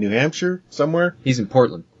Maine, New Hampshire, somewhere? He's in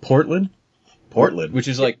Portland. Portland? Which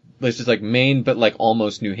is like Maine, but like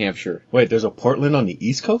almost New Hampshire. Wait, there's a Portland on the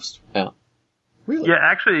East Coast? Yeah. Really? Yeah,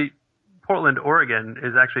 actually, Portland, Oregon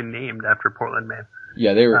is actually named after Portland, Maine.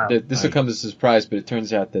 Yeah, this will come as a surprise, but it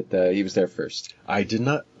turns out that he was there first. I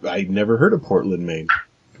never heard of Portland, Maine.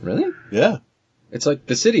 Really? Yeah. It's like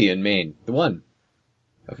the city in Maine, the one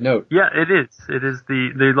of note. Yeah, it is. It is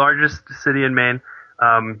the largest city in Maine,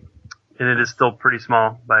 and it is still pretty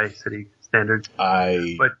small by city standards.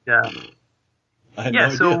 I'm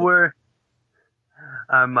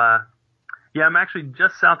actually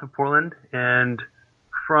just south of Portland, and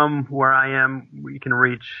from where I am, we can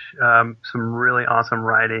reach some really awesome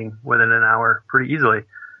riding within an hour pretty easily,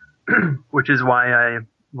 which is why I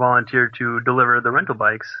volunteered to deliver the rental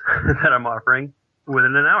bikes that I'm offering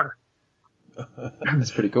within an hour.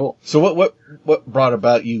 That's pretty cool. So what brought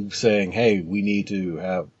about you saying, "Hey, we need to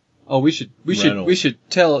have"? Oh, we should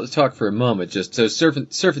talk for a moment. Just so Surf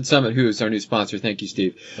and Summit, who is our new sponsor. Thank you,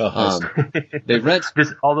 Steve. They rent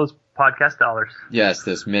all those podcast dollars. Yes,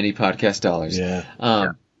 those many podcast dollars. Yeah.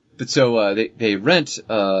 But so they rent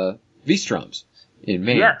V-Stroms in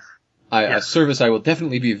Maine. Yes. A service I will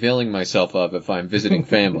definitely be availing myself of if I'm visiting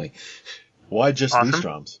family. Why just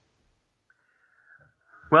V-Stroms?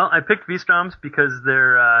 Well, I picked V-Stroms because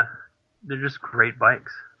they're just great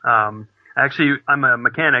bikes. Actually, I'm a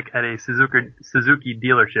mechanic at a Suzuki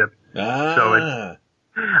dealership, so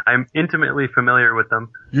I'm intimately familiar with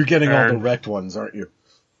them. You're getting all the wrecked ones, aren't you?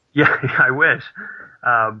 Yeah, I wish.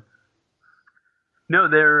 No,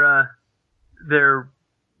 they're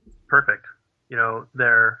perfect.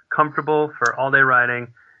 They're comfortable for all day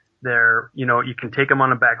riding. You can take them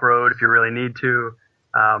on a back road if you really need to.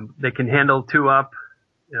 They can handle 2 up.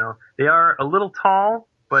 They are a little tall,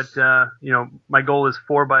 but, my goal is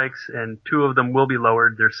 4 bikes and 2 of them will be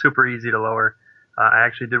lowered. They're super easy to lower. I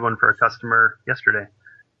actually did one for a customer yesterday.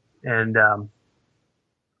 And,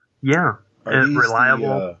 and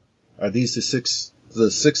reliable. Are these the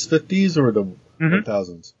 650s or the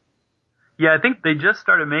 1000s? Yeah, I think they just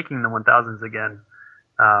started making the 1000s again.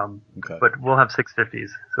 Okay. But we'll have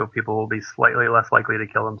 650s, so people will be slightly less likely to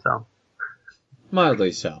kill themselves.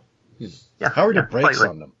 Mildly so. Yeah. How are the brakes slightly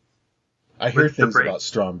on them? I hear things about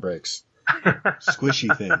strong brakes.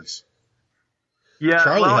 Squishy things. Yeah,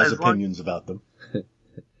 Charlie has opinions about them.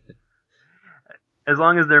 As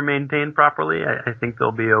long as they're maintained properly, I think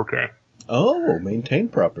they'll be okay. Oh,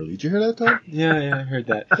 maintained properly. Did you hear that, Tom? Yeah, I heard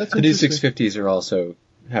that. The new 650s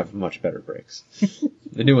have much better brakes.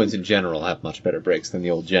 The new ones in general have much better brakes than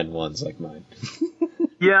the old Gen 1s like mine.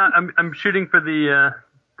 Yeah, I'm shooting for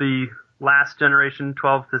the last generation,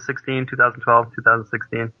 12 to 16, 2012,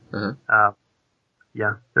 2016.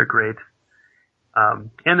 Yeah, they're great.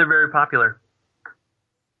 And they're very popular.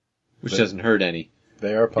 Which doesn't hurt any.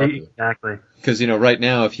 They are popular. Exactly. Because, right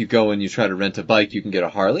now, if you go and you try to rent a bike, you can get a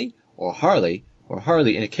Harley, or Harley,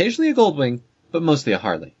 and occasionally a Goldwing, but mostly a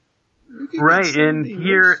Harley. Right, and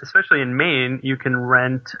here, especially in Maine, you can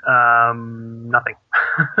rent nothing.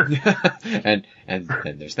 and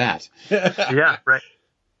there's that. Yeah, right.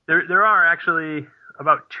 There are actually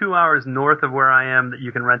about 2 hours north of where I am that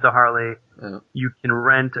you can rent a Harley. Oh. You can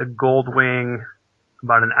rent a Goldwing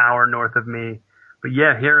about an hour north of me. But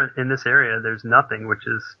yeah, here in this area, there's nothing, which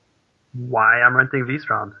is why I'm renting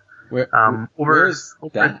V-Stroms. Where's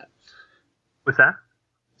that? What's that?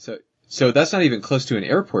 So that's not even close to an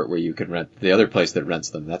airport where you can rent the other place that rents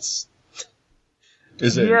them. That's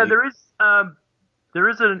Yeah, there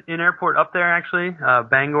is an airport up there actually,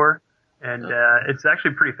 Bangor, and it's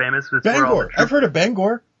actually pretty famous. It's Bangor. I've heard of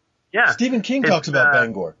Bangor. Yeah, Stephen King talks about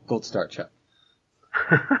Bangor. Gold Star Chuck.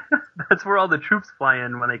 That's where all the troops fly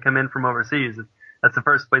in when they come in from overseas. That's the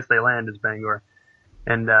first place they land is Bangor,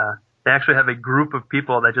 and they actually have a group of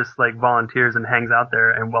people that just like volunteers and hangs out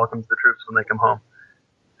there and welcomes the troops when they come home.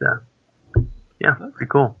 So. Yeah, pretty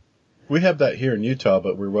cool. We have that here in Utah,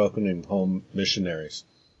 but we're welcoming home missionaries.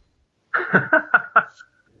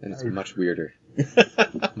 And it's much weirder.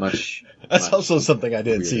 That's also something I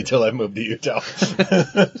didn't see till I moved to Utah.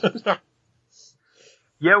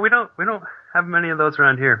 Yeah, we don't have many of those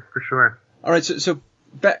around here for sure. All right, so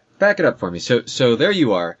back it up for me. So there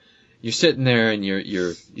you are. You're sitting there and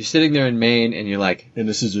you're sitting there in Maine and you're like in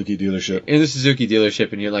the Suzuki dealership.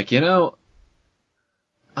 And you're like,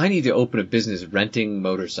 I need to open a business renting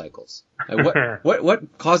motorcycles.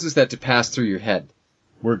 What causes that to pass through your head?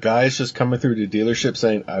 Were guys just coming through the dealership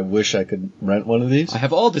saying, I wish I could rent one of these? I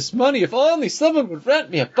have all this money. If only someone would rent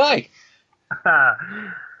me a bike.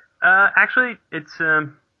 Actually, it's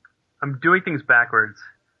I'm doing things backwards.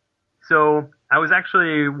 So I was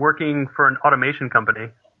actually working for an automation company.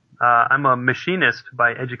 I'm a machinist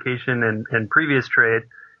by education and previous trade,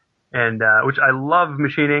 and which I love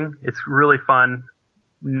machining. It's really fun.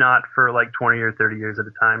 Not for like 20 or 30 years at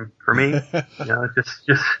a time for me. Just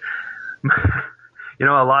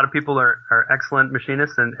a lot of people are excellent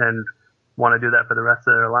machinists and want to do that for the rest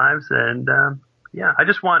of their lives. And I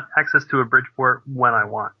just want access to a Bridgeport when I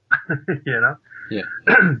want. Yeah.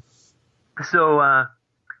 So I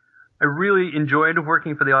really enjoyed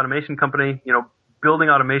working for the automation company. Building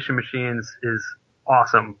automation machines is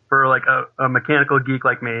awesome for like a mechanical geek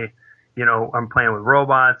like me. I'm playing with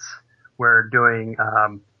robots. We're doing,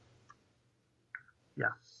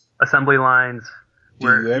 assembly lines. Do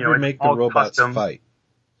you ever make the robots fight?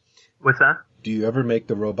 What's that? Do you ever make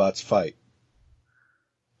the robots fight?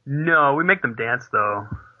 No, we make them dance though,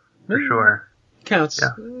 for sure. Counts. Yeah.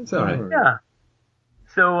 It's all right. Yeah.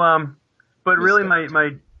 So, but really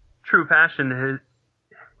my true passion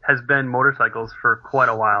has been motorcycles for quite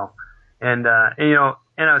a while. And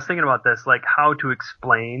I was thinking about this, like how to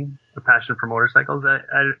explain the passion for motorcycles.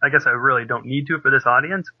 I guess I really don't need to for this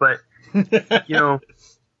audience, but,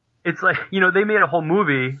 it's like, they made a whole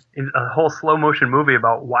movie, a whole slow motion movie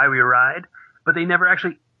about why we ride, but they never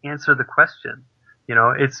actually answer the question.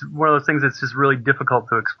 It's one of those things that's just really difficult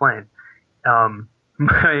to explain.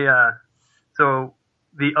 So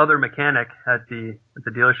the other mechanic at the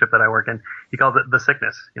dealership that I work in, he calls it the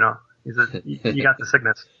sickness, he says, you got the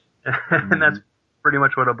sickness. And that's pretty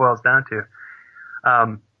much what it boils down to.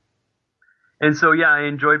 And so, yeah, I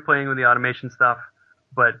enjoyed playing with the automation stuff,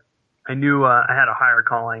 but I knew I had a higher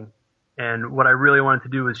calling, and what I really wanted to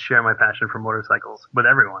do was share my passion for motorcycles with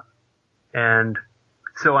everyone. And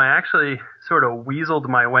so I actually sort of weaseled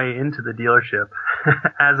my way into the dealership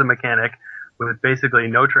as a mechanic with basically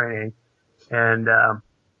no training, and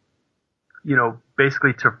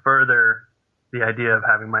basically to further the idea of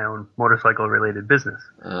having my own motorcycle-related business.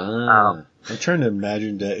 I'm trying to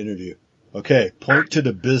imagine that interview. Okay, point to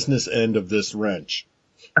the business end of this wrench.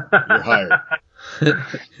 You're hired.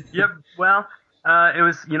 Yep. Well, it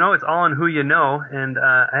was, it's all in who you know. And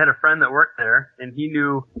I had a friend that worked there, and he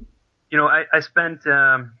knew. I spent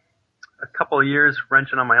a couple of years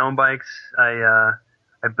wrenching on my own bikes. I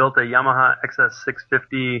built a Yamaha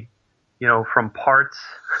XS650. From parts,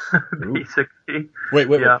 basically. Wait.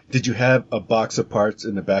 Did you have a box of parts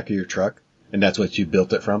in the back of your truck, and that's what you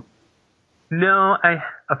built it from? No,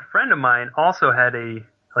 a friend of mine also had a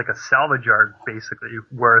salvage yard, basically,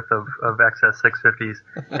 worth of XS650s,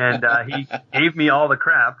 and he gave me all the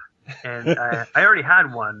crap, and I already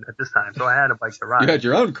had one at this time, so I had a bike to ride. You had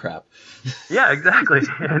your own crap. Yeah, exactly.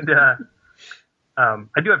 And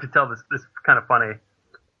I do have to tell this is kind of funny.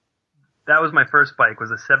 That was my first bike,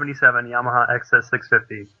 was a 77 Yamaha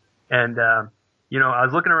XS650. And, I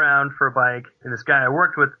was looking around for a bike, and this guy I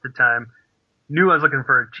worked with at the time, knew I was looking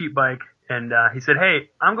for a cheap bike, and he said, "Hey,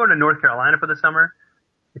 I'm going to North Carolina for the summer.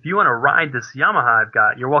 If you want to ride this Yamaha I've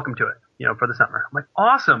got, you're welcome to it, for the summer." I'm like,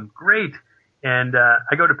 "Awesome, great." And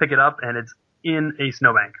I go to pick it up, and it's in a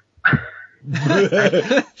snowbank.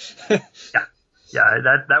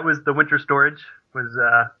 That was the winter storage, was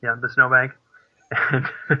the snowbank. And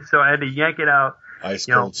so I had to yank it out, Ice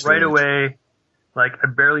cold right storage. away. Like, I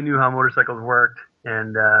barely knew how motorcycles worked,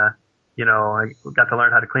 and I got to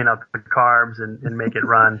learn how to clean out the carbs and make it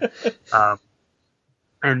run.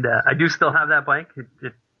 And I do still have that bike.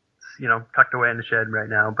 It's tucked away in the shed right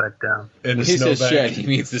now, but In the He says snowbank. shed, he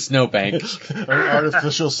means the snowbank. An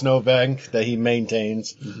artificial snowbank that he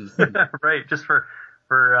maintains. right, just for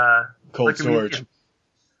Cold like a storage. museum.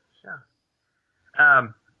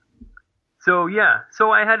 Yeah.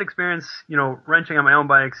 So I had experience, wrenching on my own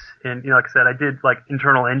bikes, and like I said, I did like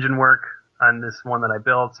internal engine work on this one that I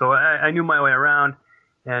built, so I knew my way around.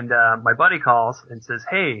 And my buddy calls and says,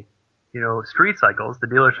 "Hey, Street Cycles, the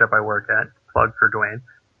dealership I work at, plug for Dwayne.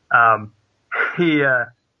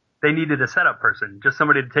 They needed a setup person, just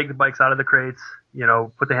somebody to take the bikes out of the crates,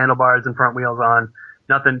 put the handlebars and front wheels on,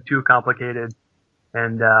 nothing too complicated."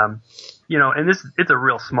 And and it's a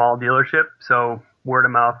real small dealership, so word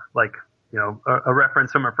of mouth, like, a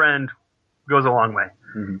reference from a friend goes a long way.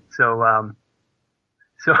 Mm-hmm.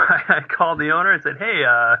 So I called the owner and said, "Hey,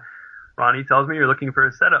 Ronnie tells me you're looking for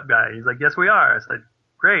a setup guy." He's like, "Yes, we are." I said,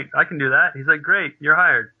 "Great, I can do that." He's like, "Great, you're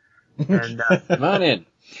hired." And Come on in.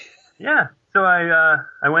 yeah, so I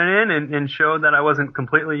went in and showed that I wasn't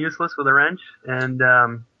completely useless with a wrench, and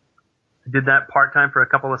I did that part-time for a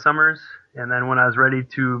couple of summers. And then when I was ready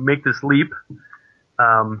to make this leap,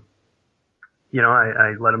 I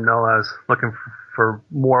let them know I was looking for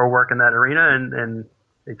more work in that arena, and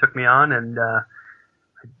they took me on, and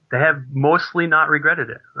they have mostly not regretted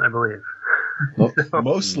it, I believe.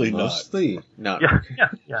 Mostly not. Mostly not.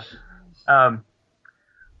 Yeah.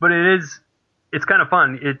 But it's kind of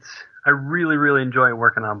fun. I really, really enjoy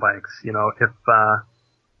working on bikes.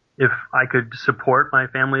 If I could support my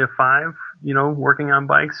family of 5, working on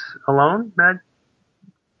bikes alone, that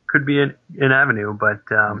could be an avenue. But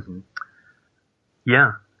I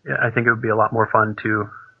think it would be a lot more fun to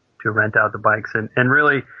rent out the bikes. And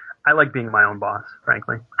really, I like being my own boss,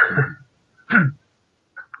 frankly.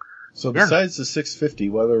 So besides the 650,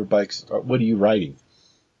 what other bikes, what are you riding?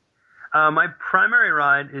 My primary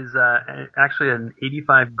ride is actually an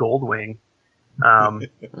 85 Goldwing. So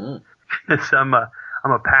I'm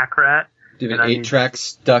a pack rat. Do you have an 8-track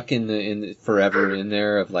stuck in the forever in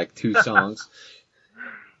there of like 2 songs?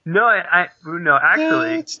 No, no,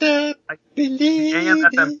 actually, Don't stop I believing. AM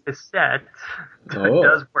FM cassette. Oh. It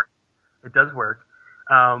does work. It does work.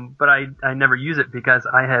 But I never use it because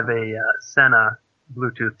I have a Sena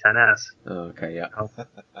Bluetooth 10S. Oh, okay, yeah.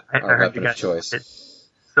 I Our heard you weapon of guys choice. it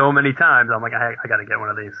so many times. I'm like, I got to get one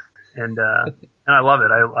of these, and I love it.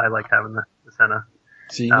 I like having the Sena.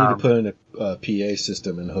 So you need to put in a PA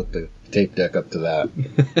system and hook the tape deck up to that.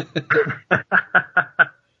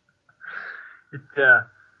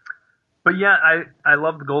 But yeah, I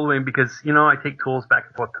love the Goldwing because, I take tools back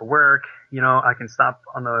and forth to work. I can stop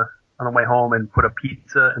on the way home and put a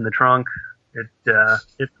pizza in the trunk.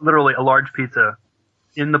 It's literally a large pizza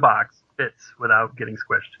in the box fits without getting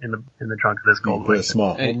squished in the trunk of this You put a Goldwing.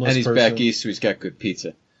 small And homeless he's person. back east, so he's got good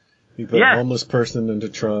pizza. You put Yeah. a homeless person in the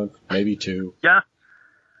trunk, maybe 2. Yeah.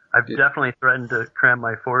 I've definitely threatened to cram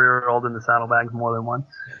my 4-year-old in the saddlebags more than once.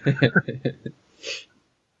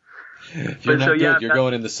 If you're But not so, good, yeah, you're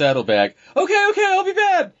going in the saddlebag. Okay, I'll be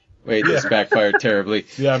bad. Wait, this backfired terribly.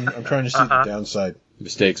 Yeah, I'm trying to see the downside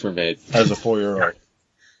Mistakes were made. as a 4-year-old.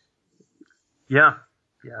 Yeah.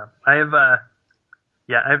 I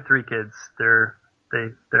have 3 kids. They're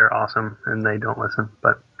awesome and they don't listen,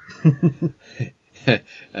 but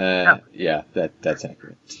Yeah, that's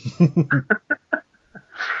accurate.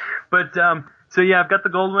 But so yeah, I've got the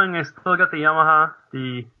Goldwing. I still got the Yamaha,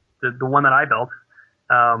 the one that I built,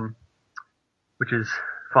 which is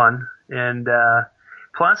fun. And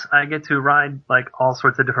plus, I get to ride like all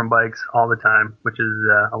sorts of different bikes all the time, which is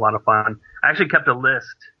a lot of fun. I actually kept a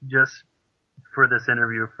list just for this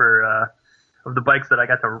interview of the bikes that I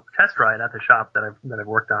got to test ride at the shop that I've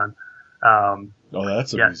worked on. Oh,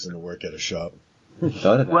 that's a Yeah. reason to work at a shop.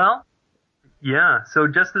 Thought of that. Well, yeah. So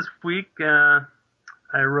just this week,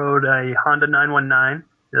 I rode a Honda 919,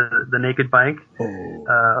 the naked bike, Oh,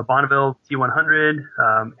 a Bonneville T100,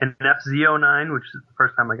 an FZ09, which is the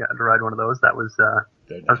first time I got to ride one of those. That was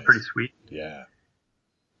pretty sweet. Yeah.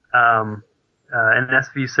 An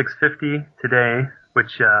SV650 today,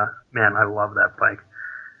 which man, I love that bike.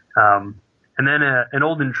 And then an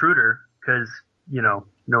old Intruder because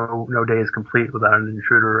no day is complete without an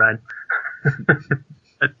intruder ride.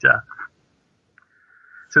 But,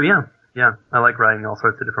 so yeah, I like riding all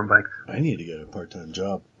sorts of different bikes. I need to get a part-time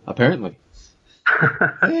job. Apparently.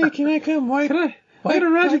 Hey, can I come white ride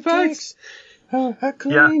your bikes?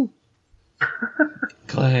 Clean. Yeah.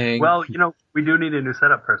 Clang. Well, we do need a new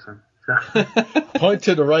setup person. So. Point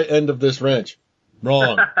to the right end of this wrench.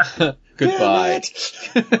 Wrong. Goodbye.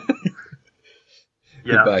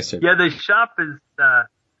 Yeah. Goodbye, sir. Yeah, the shop is,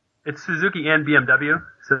 it's Suzuki and BMW.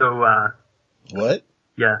 So, What?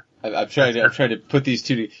 yeah. I'm trying to put these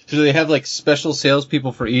two. So they have like special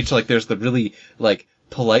salespeople for each. Like there's the really like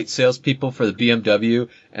polite salespeople for the BMW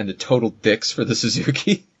and the total dicks for the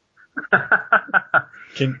Suzuki.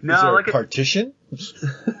 Is there a partition?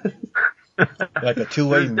 Like a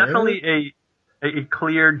two-way There's mirror? definitely a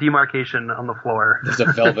clear demarcation on the floor. There's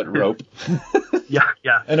a velvet rope.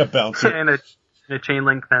 Yeah. And a bouncer. And a chain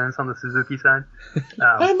link fence on the Suzuki side.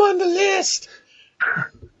 I'm on the list!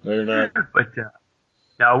 No, you're not. But,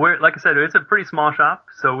 yeah, like I said, it's a pretty small shop,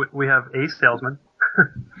 so we have a salesman.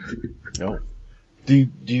 No. Do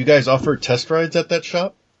you guys offer test rides at that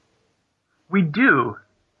shop? We do.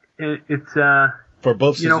 It's for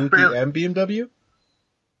both Suzuki and BMW?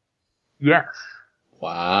 Yes.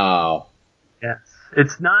 Wow. Yes.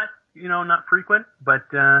 It's not, not frequent, but,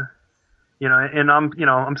 and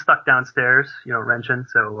I'm stuck downstairs, wrenching,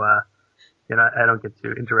 so, I don't get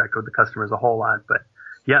to interact with the customers a whole lot, but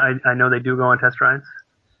yeah, I know they do go on test rides.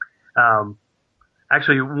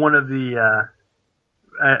 Actually, one of the,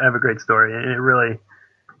 I have a great story, and it really,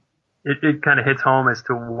 it kind of hits home as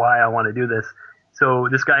to why I want to do this. So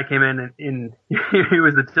this guy came in and he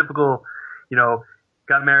was the typical,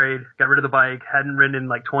 got married, got rid of the bike, hadn't ridden in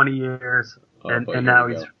like 20 years, and now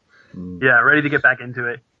he's, ready to get back into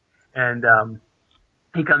it. And,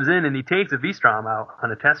 he comes in and he takes a V-Strom out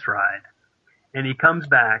on a test ride, and he comes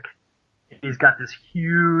back, and he's got this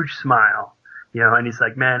huge smile, and he's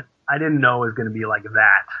like, man, I didn't know it was going to be like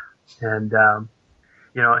that. And,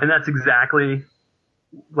 and that's exactly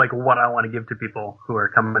like what I want to give to people who are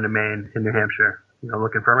coming to Maine in New Hampshire,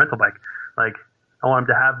 looking for a rental bike. Like, I want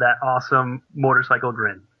them to have that awesome motorcycle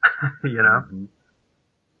grin, Mm-hmm.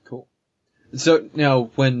 Cool. So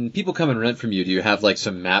now, when people come and rent from you, do you have like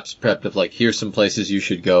some maps prepped of like, here's some places you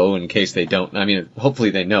should go in case they don't? I mean, hopefully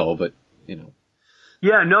they know, but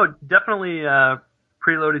Yeah, no, definitely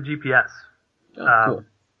preloaded GPS. Oh, cool.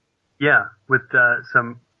 Yeah, with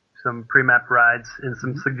some pre-mapped rides and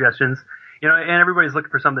some suggestions. And everybody's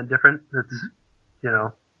looking for something different that's,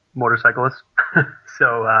 motorcyclists.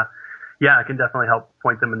 So, I can definitely help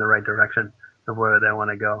point them in the right direction of where they want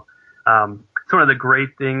to go. It's one of the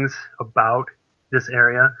great things about this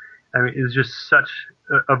area. I mean, it's just such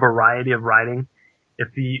a variety of riding.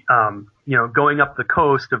 If going up the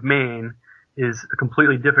coast of Maine is a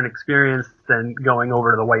completely different experience than going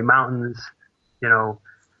over to the White Mountains,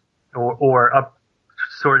 or up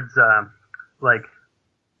towards, like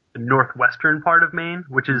the northwestern part of Maine,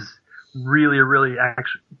 which is really, really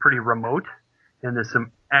actually pretty remote. And there's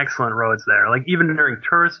some excellent roads there. Like even during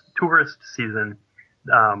tourist season,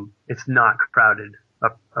 it's not crowded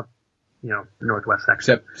up, the northwest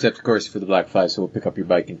section. Except of course for the Black 5, so we'll pick up your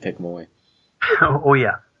bike and take them away. Oh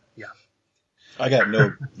yeah. I got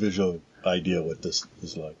no visual idea what this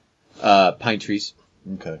is like. Pine trees.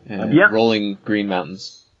 Okay. And rolling green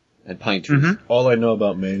mountains and pine trees. Mm-hmm. All I know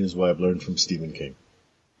about Maine is what I've learned from Stephen King.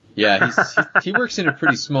 Yeah, he works in a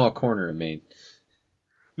pretty small corner of Maine.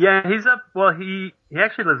 Yeah, he's up. Well, he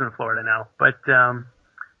actually lives in Florida now, but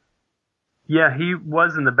he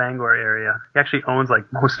was in the Bangor area. He actually owns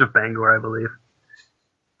like most of Bangor, I believe,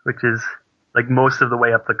 which is like most of the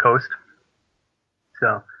way up the coast.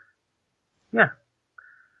 So, yeah.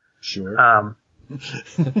 Sure.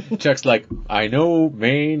 Chuck's like, I know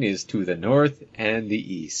Maine is to the north and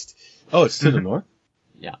the east. Oh, it's to the north?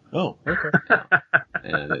 Yeah. Oh, okay.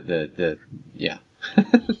 Yeah.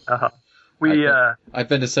 Uh-huh. I've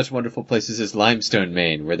been to such wonderful places as Limestone,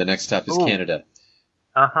 Maine, where the next stop is Canada.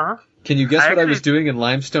 Uh-huh. Can you guess what I was doing in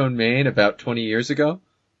Limestone, Maine about 20 years ago?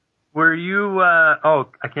 Were you, I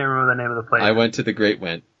can't remember the name of the place. I went to the Great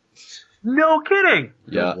Went. No kidding!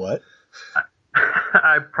 Yeah. What?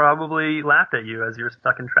 I probably laughed at you as you were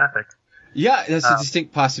stuck in traffic. Yeah, that's a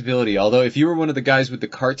distinct possibility. Although if you were one of the guys with the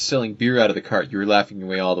cart selling beer out of the cart, you were laughing your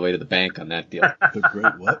way all the way to the bank on that deal. The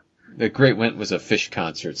Great what? The Great Went was a Fish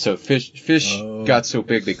concert. So Fish got so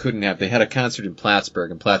big they had a concert in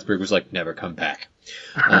Plattsburgh, and Plattsburgh was like, never come back.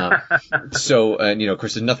 Of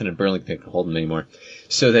course there's nothing in Burlington that can hold them anymore.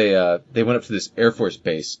 So they went up to this Air Force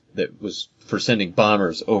base that was for sending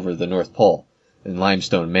bombers over the North Pole in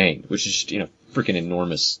Limestone, Maine, which is just, freaking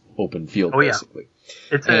enormous open field, basically.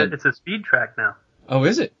 It's a speed track now. Oh,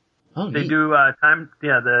 is it? Oh, they neat. do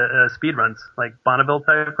the speed runs, like Bonneville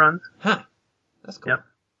type runs. Huh. That's cool. Yep.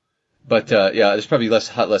 But there's probably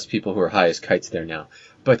less people who are high as kites there now.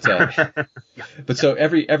 But but so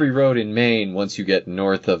every road in Maine, once you get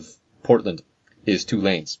north of Portland, is 2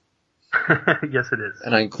 lanes. Yes, it is.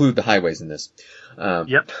 And I include the highways in this.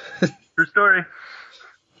 Yep. True story.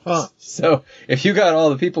 Huh. So if you got all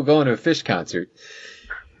the people going to a Fish concert,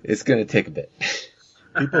 it's going to take a bit.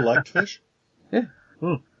 People liked Fish? Yeah.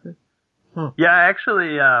 Yeah,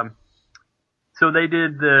 actually, so they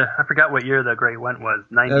did I forgot what year the Great Went was.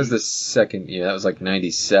 90. That was the second year. That was like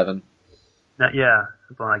 97. Yeah,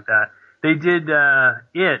 something like that. They did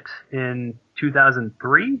it in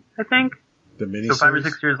 2003, I think. The miniseries? So 5 or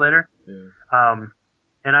 6 years later. Yeah.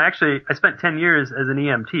 And I spent 10 years as an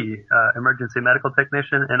EMT, emergency medical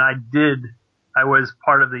technician, and I was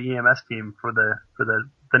part of the EMS team for the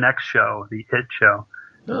next show, the IT show.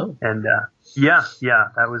 Oh. And yeah,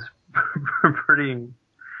 that was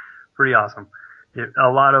pretty awesome. A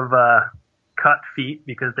lot of cut feet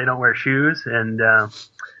because they don't wear shoes, and a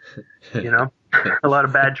lot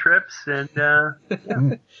of bad trips, and yeah.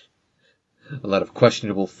 A lot of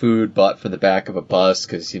questionable food bought from the back of a bus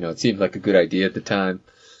because it seemed like a good idea at the time.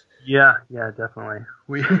 Yeah, definitely.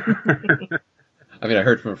 I mean, I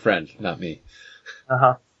heard from a friend, not me.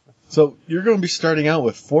 So you're going to be starting out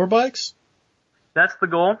with 4 bikes? That's the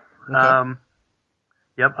goal. Okay.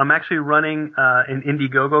 Yep, I'm actually running an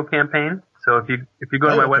Indiegogo campaign. So if you go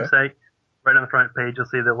to my website, right on the front page, you'll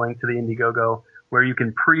see the link to the Indiegogo where you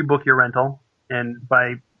can pre-book your rental. And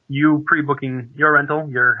by you pre-booking your rental,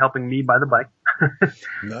 you're helping me buy the bike.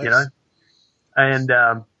 Nice. And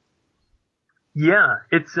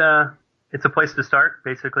it's a place to start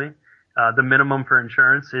basically. The minimum for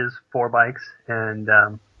insurance is 4 bikes, and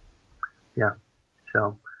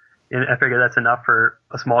so. And I figure that's enough for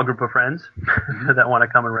a small group of friends that want to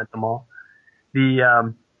come and rent them all.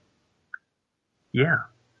 And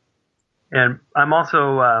I'm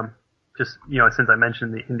also, since I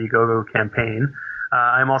mentioned the Indiegogo campaign,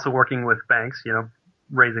 I'm also working with banks,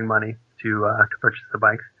 raising money to purchase the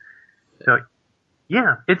bikes. So,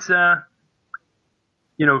 yeah, it's,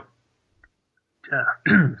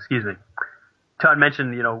 excuse me. Todd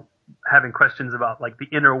mentioned, having questions about like the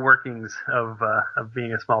inner workings of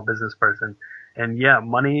being a small business person. And yeah,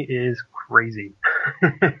 money is crazy.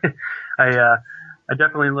 I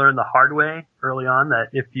definitely learned the hard way early on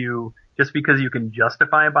that just because you can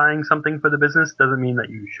justify buying something for the business doesn't mean that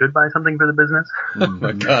you should buy something for the business. Oh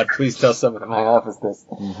my God, please tell someone in my office this.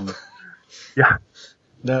 Mm-hmm. Yeah.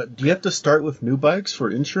 Now, do you have to start with new bikes for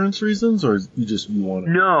insurance reasons, or you want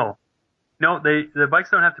to? No, the bikes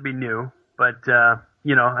don't have to be new, but,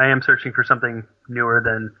 I am searching for something newer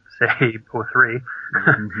than, say, 03.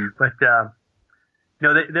 Mm-hmm. But,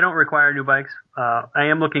 they don't require new bikes. I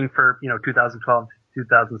am looking for, 2012 to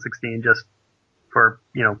 2016 just for,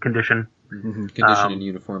 condition. Mm-hmm. Condition and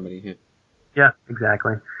uniformity. Yeah. Yeah,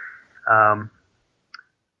 exactly.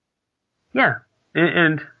 Yeah.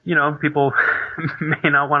 And, people may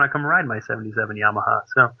not want to come ride my 77 Yamaha,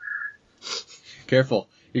 so. Careful.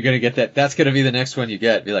 You're going to get that. That's going to be the next one you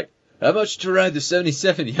get. Be like, how much to ride the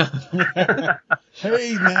 77 Yamaha?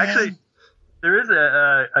 Hey, man. Actually, there is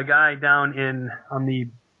a guy down on the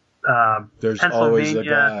there's Pennsylvania. always a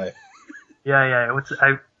guy. Yeah.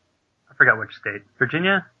 I forgot which state.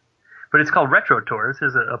 Virginia? But it's called Retro Tours. This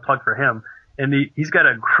is a plug for him. And he's got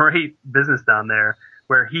a great business down there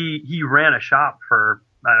where he ran a shop for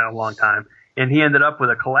a long time. And he ended up with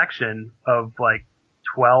a collection of like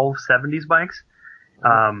 12 70s bikes.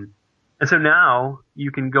 And so now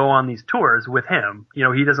you can go on these tours with him.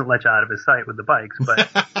 He doesn't let you out of his sight with the bikes, but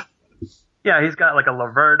yeah, he's got like a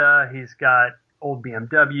Laverda. He's got old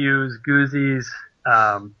BMWs, Guzis,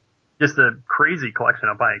 just a crazy collection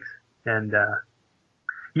of bikes. And,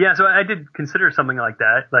 so I did consider something like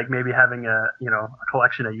that, like maybe having a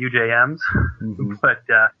collection of UJMs, Mm-hmm. but,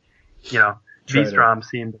 V-Strom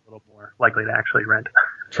seemed a little more likely to actually rent.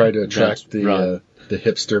 Try to attract the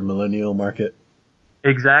hipster millennial market.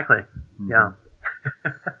 Exactly. Mm-hmm. Yeah.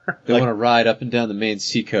 They want to ride up and down the Maine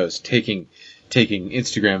seacoast, taking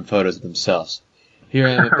Instagram photos of themselves. Here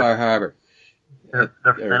I am at Bar Harbor.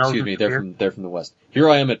 Excuse me, they're from the west. Here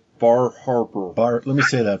I am at Bar Harbor. Let me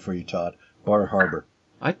say that for you, Todd. Bar Harbor.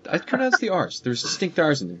 I pronounce the R's. There's distinct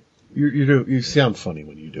R's in there. You sound funny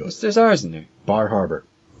when you do it. There's R's in there. Bar Harbor.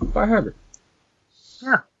 Bar Harbor.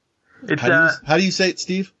 Yeah. It's how do you say it,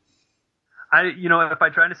 Steve? If I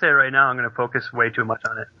try to say it right now, I'm going to focus way too much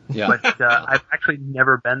on it. Yeah. But I've actually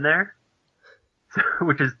never been there,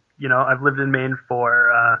 which is, I've lived in Maine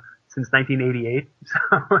for since 1988.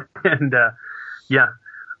 So, and Yeah,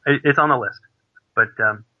 it's on the list. But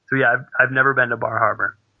so yeah, I've never been to Bar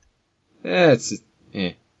Harbor. Yeah, It's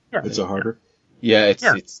a harbor. Yeah,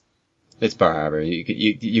 it's Bar Harbor.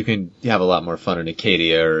 You can have a lot more fun in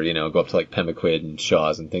Acadia, or go up to like Pemaquid and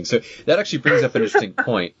Shaw's and things. So that actually brings up an interesting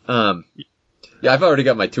point. Yeah, I've already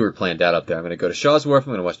got my tour planned out up there. I'm going to go to Shaw's Wharf. I'm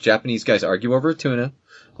going to watch Japanese guys argue over tuna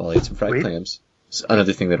while I eat some fried clams. It's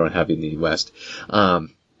another thing they don't have in the West. And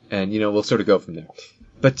we'll sort of go from there.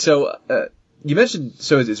 But so you mentioned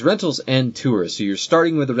it's rentals and tours. So you're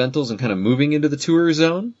starting with the rentals and kind of moving into the tour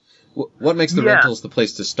zone. What makes the rentals the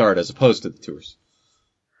place to start as opposed to the tours?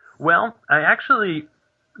 Well, I actually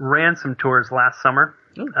ran some tours last summer.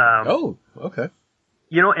 Okay.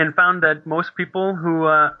 And found that most people who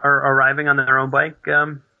are arriving on their own bike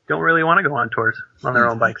don't really want to go on tours on their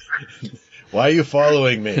own bikes. Why are you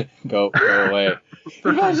following me? Go away.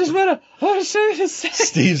 I just want to say.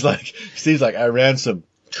 Steve's like, I ran some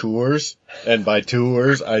tours, and by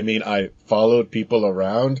tours, I mean I followed people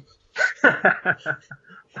around.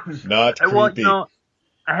 Not creepy. Well,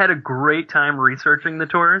 I had a great time researching the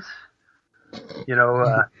tours.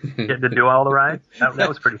 Getting to do all the rides. That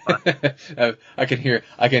was pretty fun. I can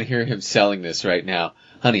hear him selling this right now.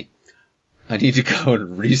 Honey, I need to go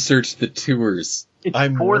and research the tours. It's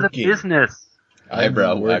the business.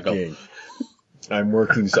 Eyebrow waggle. I'm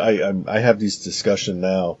working. So I have these discussions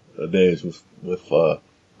nowadays with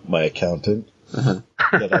my accountant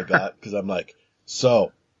that I got, because I'm like,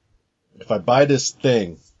 so if I buy this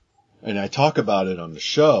thing and I talk about it on the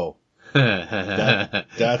show,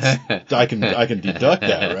 that's I can deduct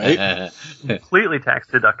that, right? Completely tax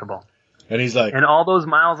deductible. And he's like, and all those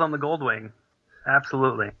miles on the Goldwing,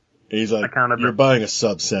 absolutely. He's like, you're buying a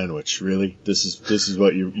sub sandwich, really? This is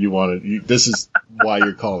what you wanted. This is why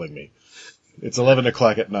you're calling me. It's 11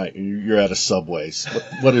 o'clock at night. You're at a Subway's.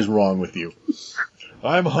 What is wrong with you?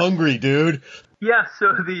 I'm hungry, dude. Yeah.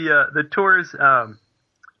 So the tours,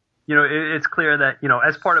 it's clear that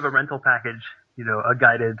as part of a rental package, a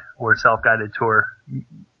guided or self-guided tour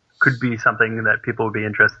could be something that people would be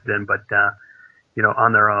interested in, but,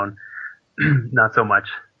 on their own, not so much.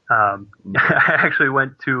 I actually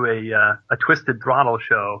went to a Twisted Throttle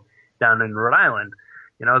show down in Rhode Island.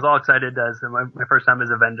 I was all excited as my first time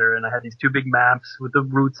as a vendor, and I had these two big maps with the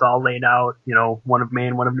routes all laid out, one of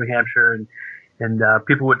Maine, one of New Hampshire, and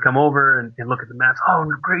people would come over and look at the maps. Oh,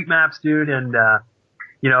 great maps, dude. And,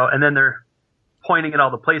 and then they're pointing at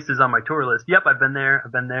all the places on my tour list. Yep, I've been there.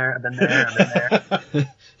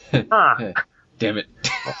 Damn it.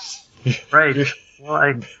 Right.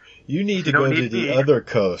 Well, you need to go to the other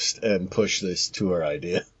coast and push this tour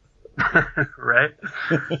idea. Right?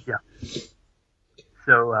 Yeah.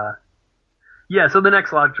 So, so the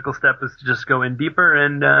next logical step is to just go in deeper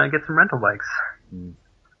and get some rental bikes.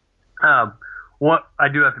 What I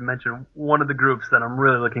do have to mention, one of the groups that I'm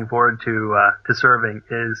really looking forward to serving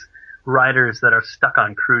is riders that are stuck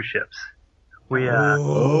on cruise ships.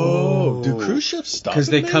 Do cruise ships stop? Because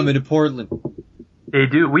they come into Portland. They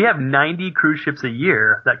do. We have 90 cruise ships a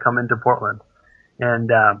year that come into Portland, and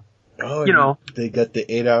they got the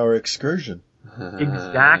 8-hour excursion.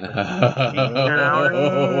 Exactly.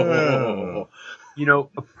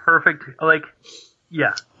 A perfect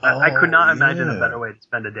I could not imagine a better way to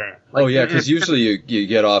spend a day. Because usually you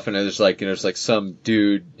get off and there's like some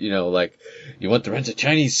dude, like, you want to rent a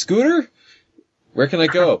Chinese scooter? Where can I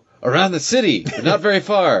go? Around the city, but not very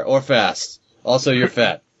far or fast. Also, you're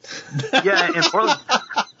fat. Yeah, in Portland.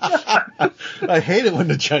 I hate it when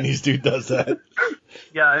the Chinese dude does that.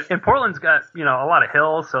 Yeah, and Portland's got, a lot of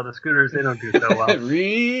hills, so the scooters, they don't do so well.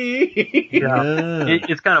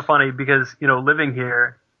 It's kind of funny because, living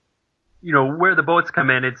here, where the boats come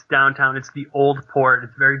in, it's downtown, it's the old port,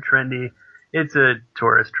 it's very trendy, it's a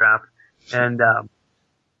tourist trap. And,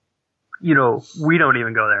 we don't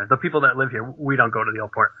even go there. The people that live here, we don't go to the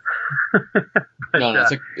old port. No,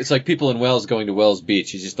 it's like people in Wells going to Wells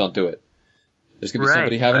Beach. You just don't do it. There's going to be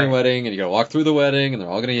somebody having a wedding, and you got to walk through the wedding, and they're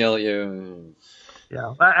all going to yell at you.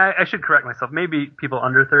 Yeah, I should correct myself. Maybe people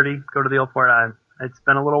under 30 go to the old port. It's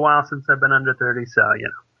been a little while since I've been under 30, so,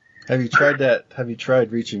 Have you tried that? Have you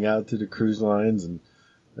tried reaching out to the cruise lines and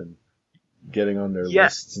getting on their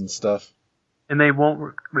lists and stuff? And they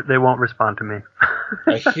won't respond to me.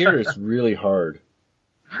 I hear it's really hard.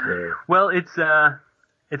 Well, it's on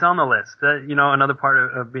the list. Another part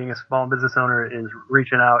of being a small business owner is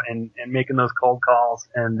reaching out and making those cold calls.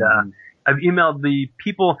 And I've emailed the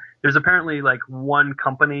people. There's apparently like one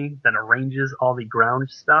company that arranges all the ground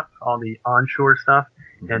stuff, all the onshore stuff.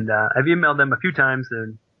 And I've emailed them a few times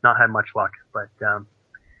and not had much luck. But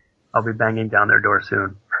I'll be banging down their door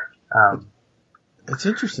soon. It's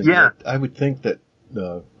interesting. Yeah, I would think that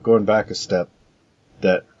going back a step,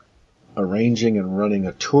 that arranging and running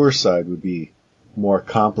a tour side would be more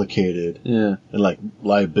complicated and like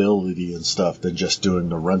liability and stuff than just doing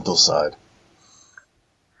the rental side.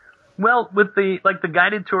 Well, with the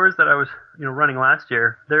guided tours that I was running last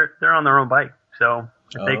year, they're on their own bike, so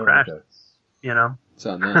if they crash, it's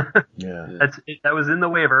on them. That was in the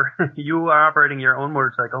waiver. You are operating your own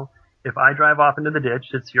motorcycle. If I drive off into the ditch,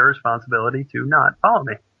 it's your responsibility to not follow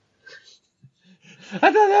me. I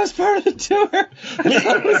thought that was part of the tour. I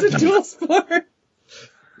thought it was a dual sport.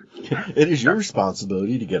 It is your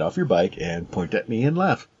responsibility to get off your bike and point at me and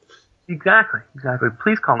laugh. Exactly.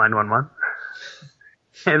 Please call 911.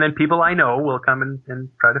 And then people I know will come and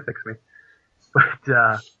try to fix me.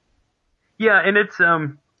 But, and it's,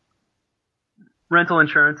 rental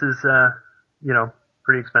insurance is,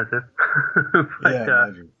 pretty expensive. But,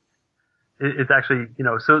 imagine. It's actually,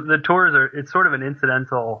 so the tours it's sort of an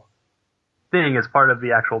incidental thing as part of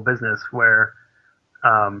the actual business where,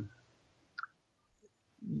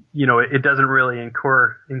 it doesn't really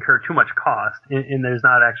incur too much cost, and there's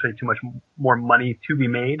not actually too much more money to be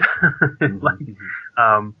made.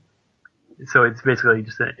 So it's basically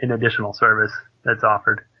just an additional service that's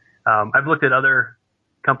offered. I've looked at other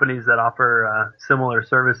companies that offer similar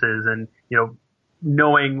services, and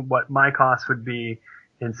knowing what my costs would be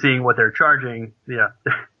and seeing what they're charging, that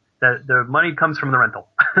the money comes from the rental,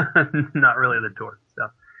 not really the tour.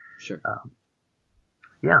 So sure,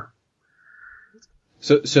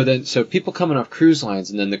 So people coming off cruise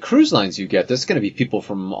lines, and then the cruise lines you get, there's going to be people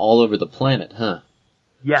from all over the planet, huh?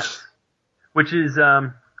 Yes. Which is,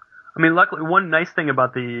 luckily, one nice thing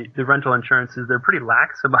about the rental insurance is they're pretty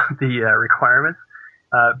lax about the requirements.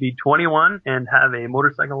 Be 21 and have a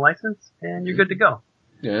motorcycle license, and you're good to go.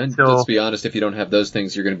 Yeah, and so, let's be honest, if you don't have those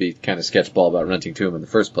things, you're going to be kind of sketchball about renting to them in the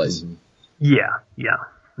first place. Mm-hmm. Yeah.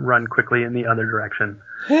 Run quickly in the other direction.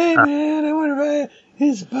 Hey, man, I want to ride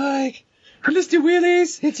his bike. Let's do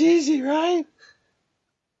wheelies. It's easy, right?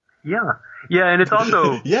 Yeah, and it's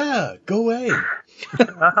also... yeah, go away.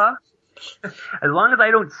 Uh-huh. As long as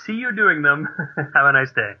I don't see you doing them, have a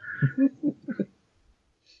nice day.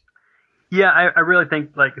 Yeah, I really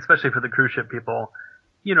think, especially for the cruise ship people,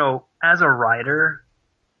 as a rider,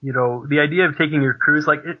 the idea of taking your cruise,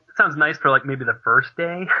 it sounds nice for, maybe the first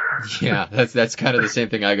day. Yeah, that's kind of the same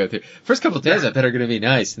thing I go through. First couple of days, I bet are going to be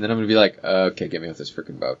nice, and then I'm going to be like, okay, get me off this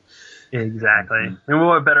freaking boat. Exactly. Mm-hmm. And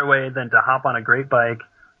what better way than to hop on a great bike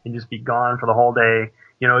and just be gone for the whole day?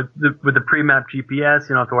 With the pre-map GPS, you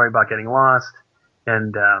don't have to worry about getting lost.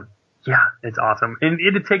 And, it's awesome. And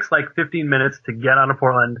it takes 15 minutes to get out of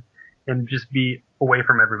Portland and just be away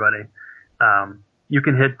from everybody. You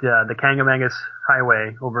can hit the Kangamangas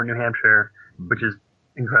Highway over New Hampshire, which is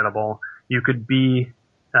incredible. You could be,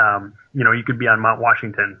 on Mount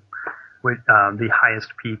Washington, with the highest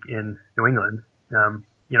peak in New England,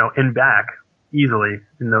 and back easily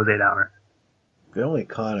in those 8 hours. The only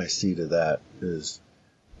con I see to that is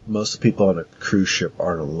most people on a cruise ship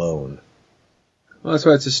aren't alone. Well, that's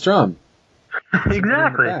why it's a strum.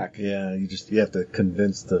 Exactly. Yeah, you have to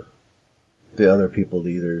convince the other people to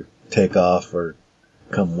either take off or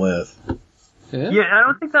come with. Yeah, I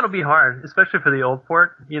don't think that'll be hard, especially for the old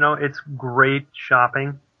port. It's great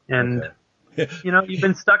shopping, and you've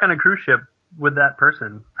been stuck on a cruise ship with that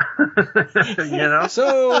person.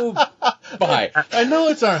 So bye. I know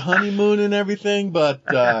it's our honeymoon and everything, but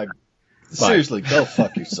seriously, go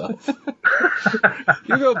fuck yourself.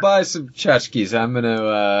 You go buy some tchotchkes. I'm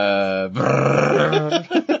gonna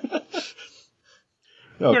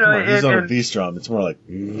Oh, come on. He's on a V-Strom. It's more like...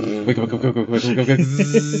 And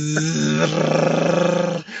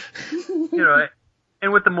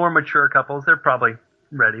with the more mature couples, they're probably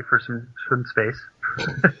ready for some space.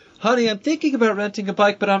 Honey, I'm thinking about renting a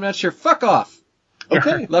bike, but I'm not sure. Fuck off.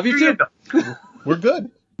 Okay. Love you too. We're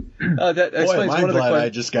good. That explains Boy, am I glad I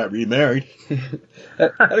just got remarried.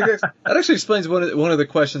 That actually explains one of the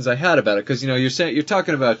questions I had about it, because you're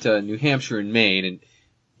talking about New Hampshire and Maine, and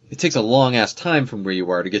it takes a long ass time from where you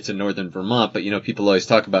are to get to northern Vermont. But people always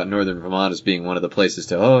talk about northern Vermont as being one of the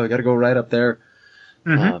places I got to go right up there.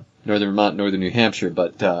 Mm-hmm. Northern Vermont, northern New Hampshire.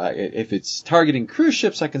 But if it's targeting cruise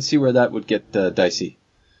ships, I can see where that would get dicey.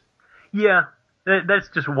 Yeah, that's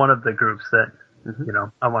just one of the groups that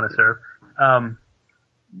I want to serve.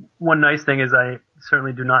 One nice thing is I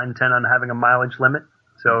certainly do not intend on having a mileage limit.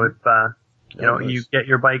 So if you get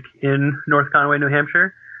your bike in North Conway, New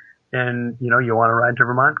Hampshire, and you want to ride to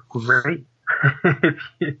Vermont, great.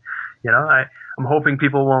 I'm hoping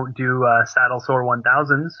people won't do saddle sore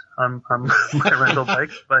 1000s on my rental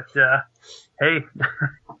bike, but hey,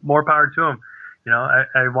 more power to them.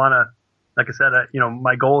 I want to, like I said,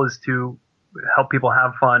 my goal is to help people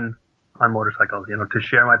have fun on motorcycles, to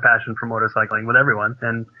share my passion for motorcycling with everyone.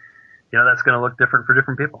 And, that's going to look different for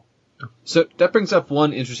different people. So that brings up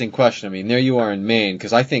one interesting question. I mean, there you are in Maine,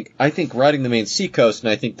 because I think riding the Maine seacoast,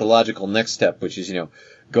 and I think the logical next step, which is,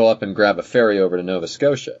 go up and grab a ferry over to Nova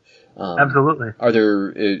Scotia. Absolutely. Are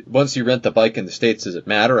there, once you rent the bike in the States, does it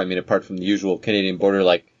matter? I mean, apart from the usual Canadian border,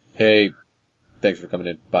 like, hey, thanks for coming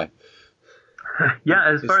in, bye.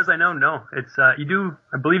 Yeah, as far as I know, no. It's, I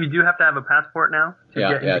believe you do have to have a passport now.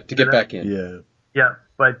 To get back in. Yeah,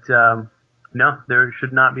 but, no, there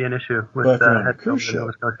should not be an issue with, heading over to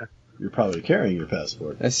Nova Scotia. You're probably carrying your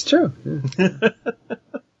passport. That's true.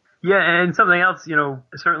 Yeah, and something else,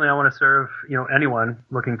 certainly I want to serve, anyone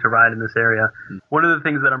looking to ride in this area. One of the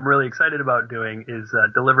things that I'm really excited about doing is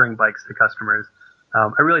delivering bikes to customers.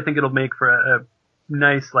 I really think it'll make for a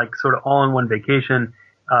nice, like, sort of all-in-one vacation.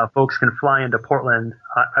 Folks can fly into Portland.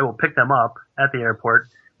 I will pick them up at the airport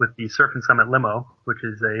with the Surf and Summit limo, which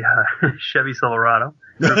is a Chevy Silverado,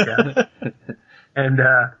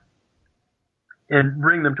 and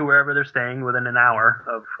bring them to wherever they're staying within an hour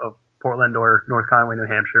of Portland or North Conway, New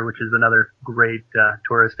Hampshire, which is another great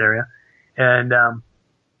tourist area. And,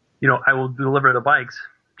 I will deliver the bikes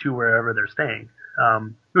to wherever they're staying,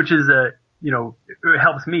 which is, it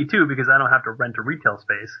helps me too because I don't have to rent a retail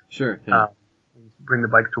space. Sure. Yeah. Bring the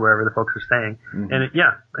bikes to wherever the folks are staying. Mm-hmm. And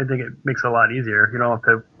I think it makes it a lot easier. You don't have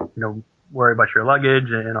to, worry about your luggage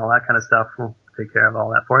and all that kind of stuff. We'll take care of all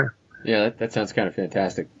that for you. Yeah, that sounds kind of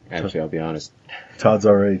fantastic. Actually, I'll be honest. Todd's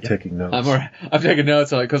already taking notes. I'm taking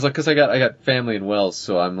notes on it because I got family in Wells,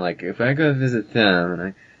 so I'm like, if I go visit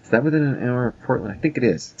them, is that within an hour of Portland? I think it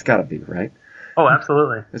is. It's got to be, right? Oh,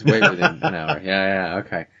 absolutely. It's way within an hour. Yeah,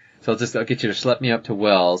 okay. So I'll get you to schlep me up to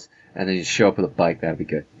Wells, and then you show up with a bike. That'd be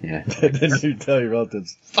good. Yeah. Then you tell your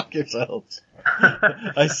relatives, fuck yourselves.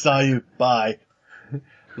 I saw you. Bye.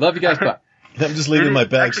 Love you guys. Bye. I'm just leaving my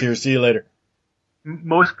bags here. See you later.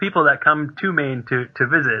 Most people that come to Maine to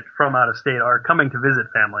visit from out of state are coming to visit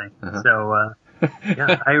family. Uh-huh. So,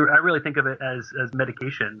 I really think of it as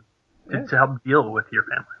medication to help deal with your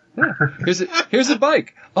family. Yeah. Here's a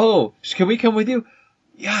bike. Oh, can we come with you?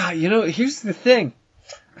 Yeah, here's the thing.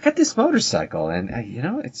 I got this motorcycle, and you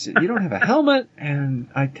don't have a helmet, and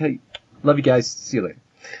I tell you, love you guys. See you later.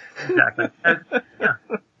 Exactly.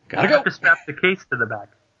 Gotta go. Have to strap the case to the back.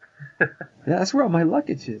 Yeah, that's where all my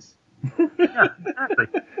luggage is. Yeah, exactly.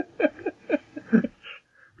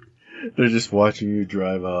 They're just watching you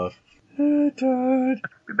drive off. Todd.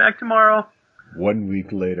 Be back tomorrow. 1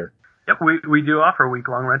 week later. Yep, we do offer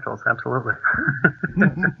week-long rentals, absolutely.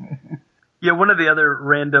 Yeah, one of the other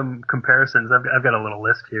random comparisons, I've got a little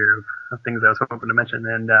list here of things I was hoping to mention,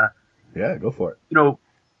 and yeah, go for it.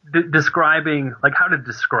 Describing, like, how to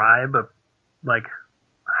describe,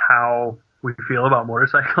 how we feel about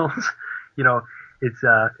motorcycles, it's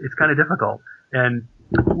kind of difficult. And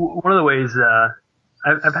one of the ways,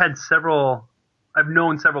 I've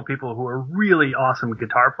known several people who are really awesome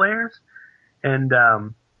guitar players, and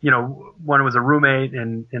one was a roommate,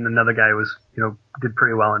 and another guy was, did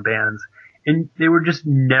pretty well in bands. And they were just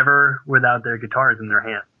never without their guitars in their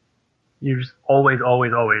hand. You just always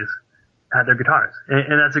had their guitars.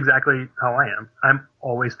 And that's exactly how I am. I'm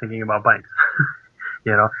always thinking about bikes,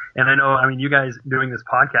 and I know, you guys doing this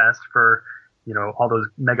podcast for, all those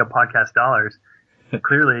mega podcast dollars,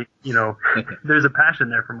 clearly, there's a passion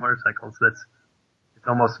there for motorcycles it's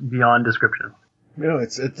almost beyond description.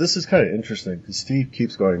 This is kind of interesting because Steve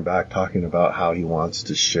keeps going back talking about how he wants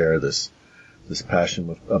to share this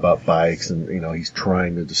passion about bikes, and he's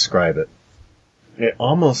trying to describe it. It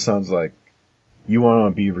almost sounds like you want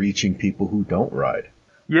to be reaching people who don't ride.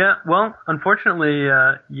 Yeah, well, unfortunately,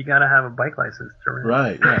 you got to have a bike license to ride.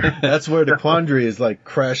 Right. Yeah. That's where the quandary is like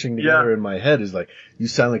crashing together in my head. Is like you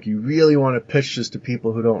sound like you really want to pitch this to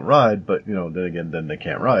people who don't ride, but then they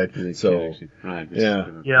can't ride. They so can't ride.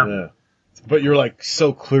 Yeah. But you're like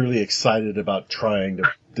so clearly excited about trying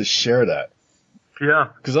to share that. Yeah.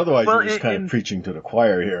 Because otherwise you're just kind of preaching to the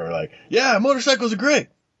choir here. Like, yeah, motorcycles are great.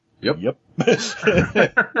 Yep.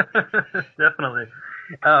 Definitely.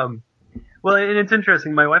 Well, and it's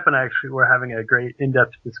interesting. My wife and I actually were having a great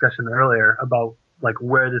in-depth discussion earlier about like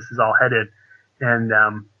where this is all headed. And,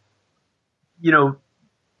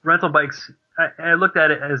 rental bikes, I looked at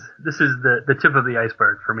it as this is the tip of the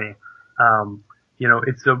iceberg for me.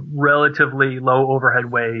 It's a relatively low overhead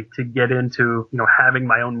way to get into, having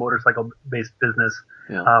my own motorcycle-based business.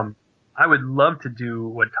 Yeah. I would love to do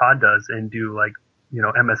what Todd does and do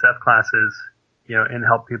MSF classes, and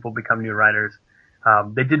help people become new riders.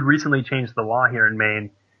 They did recently change the law here in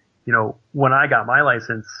Maine. When I got my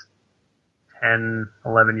license 10,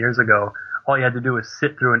 11 years ago, all you had to do was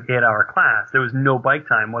sit through an 8-hour class. There was no bike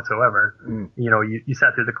time whatsoever. You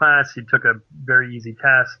sat through the class, you took a very easy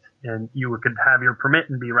test, and you could have your permit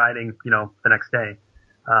and be riding, the next day.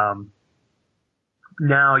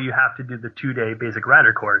 Now you have to do the 2-day basic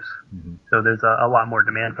rider course. So there's a lot more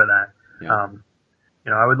demand for that. Yeah.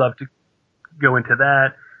 I would love to go into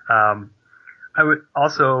that. I would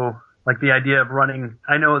also like the idea of running.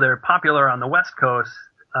 I know they're popular on the West Coast.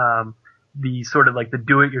 The sort of like the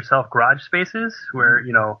do-it-yourself garage spaces where,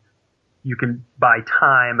 you can buy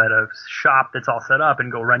time at a shop that's all set up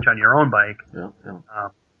and go wrench on your own bike. Yeah.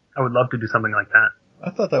 I would love to do something like that.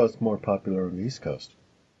 I thought that was more popular on the East Coast.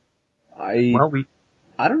 I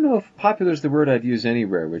don't know if popular is the word I'd use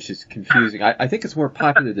anywhere, which is confusing. I think it's more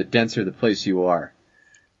popular the denser the place you are.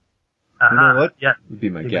 You know what? Yeah. Would be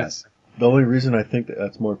my guess. The only reason I think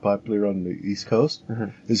that's more popular on the East Coast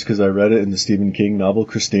is because I read it in the Stephen King novel,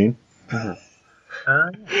 Christine. And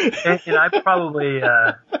I probably,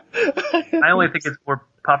 I only think it's more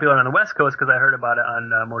popular on the West Coast because I heard about it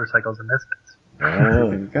on Motorcycles and Misfits.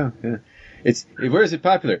 There you go. Yeah. Where is it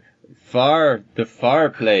popular? The far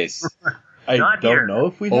place. I Not don't here. know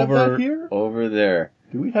if we have that here. Over there.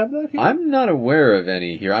 Do we have that here? I'm not aware of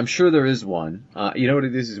any here. I'm sure there is one. You know what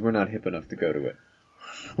it is we're not hip enough to go to it.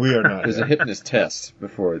 We are not. There's a hipness test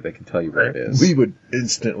before they can tell you what it is. We would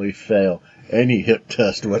instantly fail any hip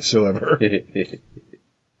test whatsoever.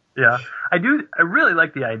 Yeah. I really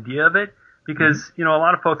like the idea of it because, a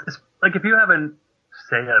lot of folks, like if you have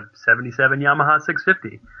say a 77 Yamaha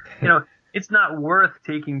 650, it's not worth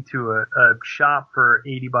taking to a shop for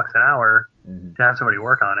 $80 an hour to have somebody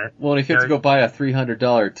work on it. Well, and if you have to go buy a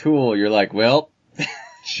 $300 tool, you're like, well,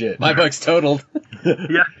 shit, my bike's totaled.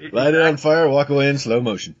 Yeah. Light it on fire, walk away in slow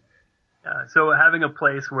motion. So having a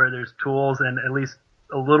place where there's tools and at least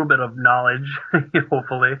a little bit of knowledge,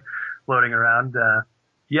 hopefully, floating around,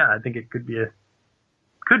 I think it could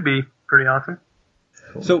be pretty awesome.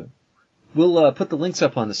 Cool. So we'll put the links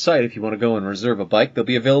up on the site if you want to go and reserve a bike. They'll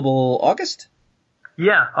be available August?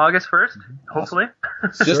 Yeah, August 1st, hopefully.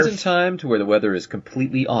 Just in time to where the weather is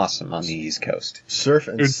completely awesome on the East Coast. Surf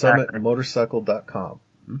and Summit Motorcycle.com.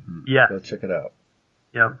 Yeah. Go check it out.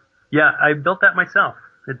 Yeah. Yeah, I built that myself.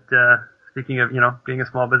 Speaking of, being a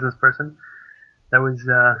small business person, that was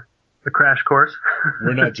a crash course.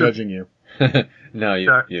 We're not judging you. No,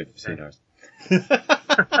 you've seen ours.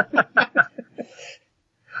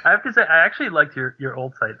 I have to say, I actually liked your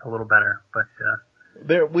old site a little better,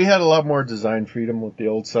 but we had a lot more design freedom with the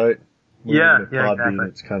old site. Exactly.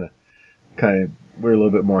 It's kind of we're a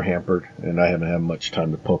little bit more hampered, and I haven't had much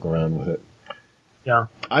time to poke around with it. Yeah.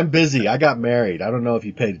 I'm busy. I got married. I don't know if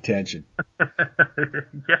you paid attention.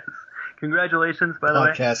 Yes. Congratulations, by the way.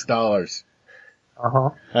 Podcast dollars.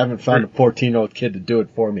 Uh-huh. I haven't found a 14-year-old kid to do it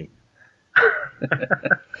for me.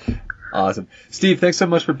 Awesome. Steve, thanks so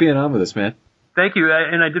much for being on with us, man. Thank you.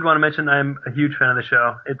 And I did want to mention I'm a huge fan of the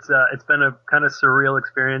show. It's been a kind of surreal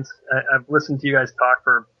experience. I've listened to you guys talk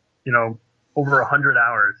for, over 100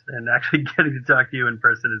 hours, and actually getting to talk to you in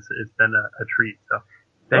person it's been a treat. So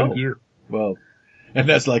thank you. Well, and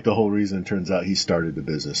that's like the whole reason it turns out he started the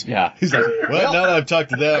business. Yeah. He's like, well, now that I've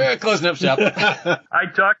talked to them. Closing up shop. I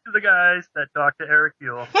talked to the guys that talked to Eric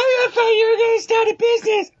Buell. I thought you were going to start a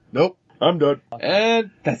business. Nope. I'm done.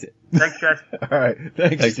 And that's it. Thanks, guys. All right.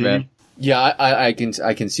 Thanks, Steve. Man. Yeah, I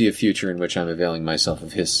can see a future in which I'm availing myself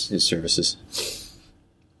of his services.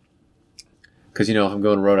 Because, if I'm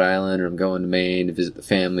going to Rhode Island or I'm going to Maine to visit the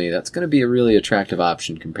family, that's going to be a really attractive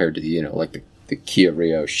option compared to the, like the Kia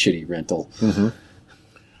Rio shitty rental. Mm-hmm.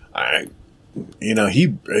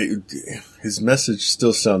 His message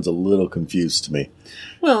still sounds a little confused to me.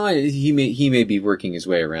 Well, he may be working his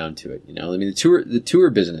way around to it. I mean, the tour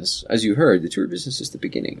business, as you heard, the tour business is the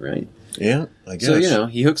beginning, right? Yeah, I guess. So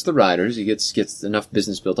he hooks the riders, he gets enough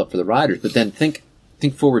business built up for the riders, but then think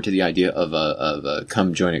forward to the idea of a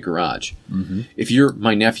come join a garage. Mm-hmm. If you're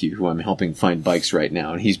my nephew, who I'm helping find bikes right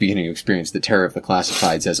now, and he's beginning to experience the terror of the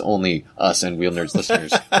classifieds as only us and Wheel Nerds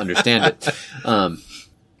listeners understand it,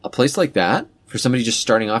 a place like that. For somebody just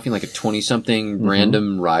starting off, like a 20-something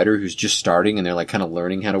random rider who's just starting and they're like kind of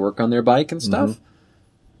learning how to work on their bike and stuff,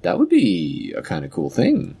 that would be a kind of cool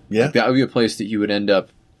thing. Yeah. Like that would be a place that you would end up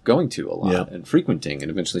going to a lot and frequenting and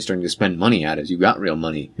eventually starting to spend money at as you got real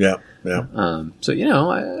money. Yeah, yeah. So,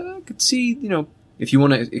 I could see, if you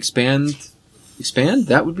want to expand,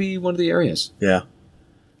 that would be one of the areas. Yeah.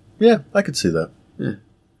 Yeah, I could see that. Yeah.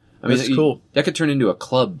 I mean, that's cool. That could turn into a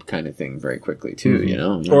club kind of thing very quickly, too,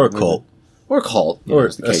 Or a cult. Or a cult, or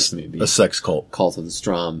as the case may be. A sex cult. Cult of the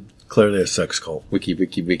Strom. Clearly a sex cult. Wiki. That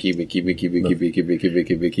is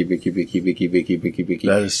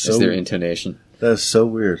That is so... their intonation. That is so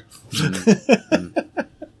weird.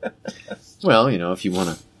 Well, if you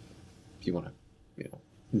want to,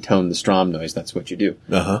 intone the Strom noise, that's what you do.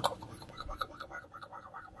 Uh-huh.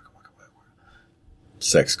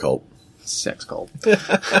 Sex cult. Sex cult.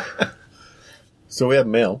 So we have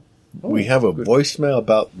mail. We have a voicemail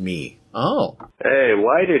about me. Oh. Hey,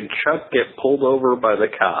 why did Chuck get pulled over by the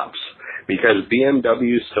cops? Because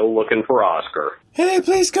BMW's still looking for Oscar. Hey,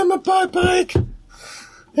 please come up my bike.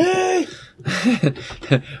 Hey.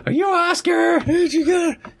 Are you Oscar? Hey,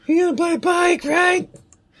 you gonna buy a bike, right?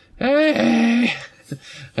 Hey.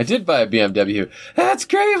 I did buy a BMW. That's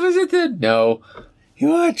great, was it then? No. You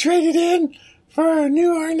want to trade it in for a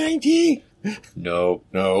new R90? No.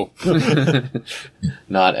 No.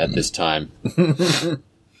 Not at this time.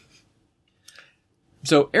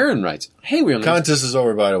 So Aaron writes, hey, Wheel Nerds. Contest is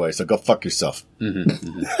over, by the way, so go fuck yourself.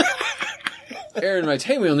 Aaron writes,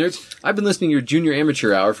 hey, Wheel Nerds. I've been listening to your Junior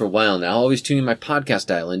Amateur Hour for a while now, always tuning my podcast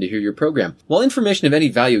dial in to hear your program. While information of any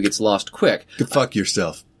value gets lost quick, Go fuck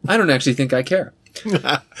yourself. I don't actually think I care.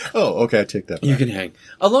 Oh, okay, I take that back. You can hang.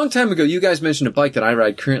 A long time ago, you guys mentioned a bike that I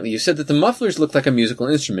ride currently. You said that the mufflers look like a musical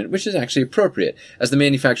instrument, which is actually appropriate, as the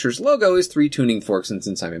manufacturer's logo is 3 tuning forks, and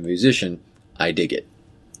since I'm a musician, I dig it.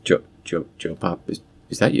 Joe Pop,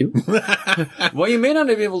 is that you? While you may not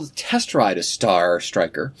have been able to test ride a Star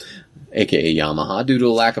Striker, aka Yamaha, due to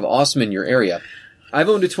a lack of awesome in your area, I've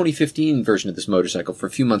owned a 2015 version of this motorcycle for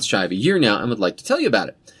a few months shy of a year now and would like to tell you about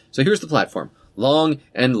it. So here's the platform. Long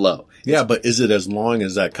and low. Yeah, but is it as long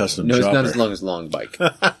as that custom No, chopper? it's not as long as long bike.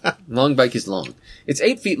 Long bike is long. It's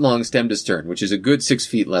 8 feet long stem to stern, which is a good 6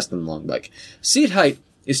 feet less than long bike. Seat height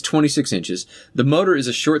is 26 inches. The motor is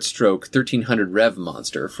a short stroke 1300 rev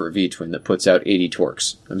monster for a V-twin that puts out 80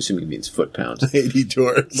 torques. I'm assuming it means foot-pounds. 80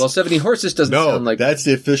 torques. Well, 70 horses doesn't sound like... that's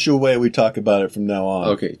the official way we talk about it from now on.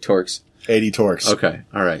 Okay, torques. 80 torques. Okay,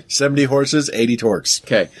 all right. 70 horses, 80 torques.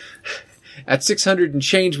 Okay. At 600 and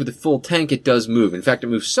change with a full tank, it does move. In fact, it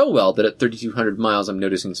moves so well that at 3,200 miles, I'm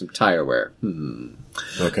noticing some tire wear.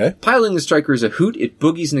 Okay. Piloting the Striker is a hoot. It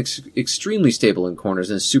boogies and extremely stable in corners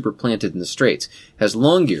and is super planted in the straights. Has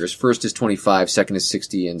long gears. First is 25, second is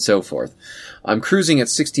 60, and so forth. I'm cruising at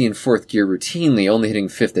 60 in fourth gear routinely, only hitting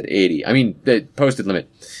fifth at 80. I mean, the posted limit.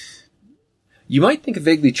 You might think a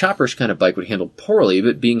vaguely chopperish kind of bike would handle poorly,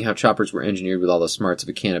 but being how choppers were engineered with all the smarts of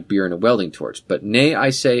a can of beer and a welding torch. But nay, I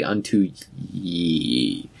say unto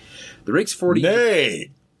ye. The rake's 40...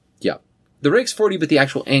 Nay! Yeah. The rake's 40, but the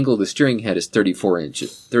actual angle of the steering head is 34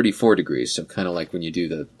 degrees, so kind of like when you do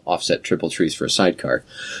the offset triple trees for a sidecar.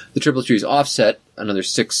 The triple trees offset another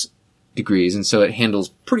 6 degrees, and so it handles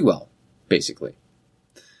pretty well, basically.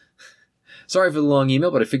 Sorry for the long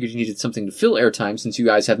email, but I figured you needed something to fill airtime since you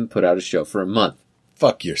guys haven't put out a show for a month.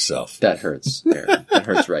 Fuck yourself. That hurts. Aaron. That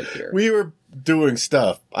hurts right here. We were doing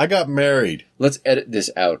stuff. I got married. Let's edit this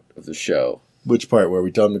out of the show. Which part? Where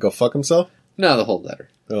we tell him to go fuck himself? No, the whole letter.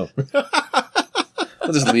 Oh.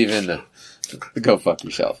 We'll just leave in the go fuck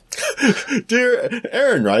yourself. Dear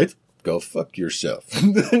Aaron writes, go fuck yourself.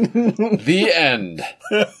 The end.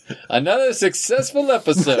 Another successful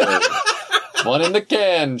episode. One in the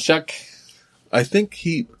can, Chuck. I think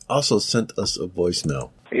he also sent us a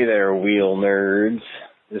voicemail. Hey there, wheel nerds.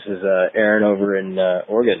 This is Aaron over in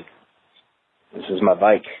Oregon. This is my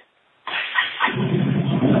bike.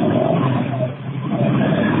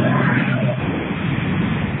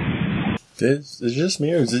 Is it just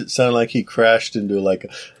me, or does it sound like he crashed into like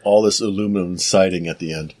all this aluminum siding at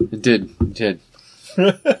the end? It did. It did.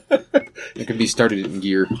 It could be started in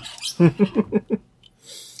gear.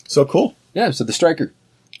 So cool. Yeah, so the Striker.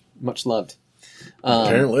 Much loved.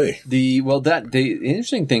 Apparently. The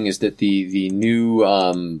interesting thing is that the new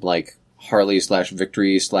like Harley /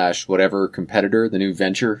 Victory / whatever competitor, the new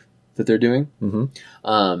venture that they're doing,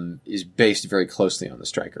 is based very closely on the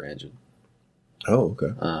Striker engine. Oh,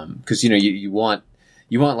 okay. Because you want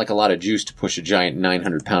like a lot of juice to push a giant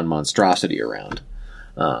 900-pound monstrosity around.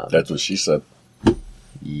 That's what she said.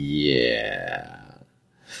 Yeah.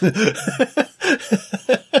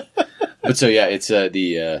 But so yeah, it's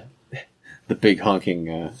the big honking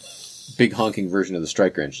version of the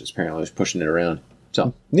Striker engine. Apparently, was pushing it around.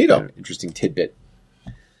 So neato. Interesting tidbit.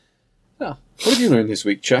 So, what have you learned this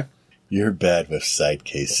week, Chuck? You're bad with side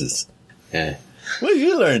cases. Eh. What have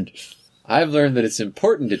you learned? I've learned that it's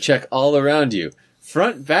important to check all around you,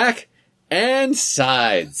 front, back, and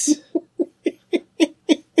sides.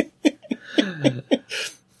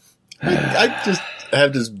 I just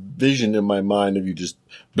have this vision in my mind of you just.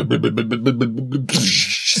 That's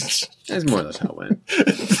more or less how it went.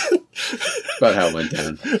 About how it went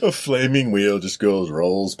down. A flaming wheel just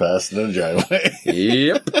rolls past the driveway.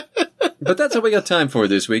 Yep. But that's all we got time for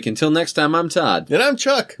this week. Until next time, I'm Todd. And I'm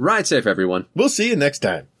Chuck. Ride safe, everyone. We'll see you next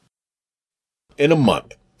time. In a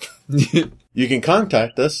month. You can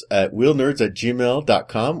contact us at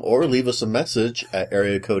wheelnerds@gmail.com or leave us a message at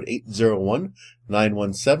area code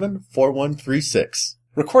 801-917-4136.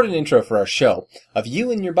 Record an intro for our show of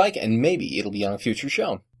you and your bike, and maybe it'll be on a future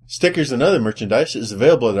show. Stickers and other merchandise is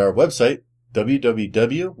available at our website,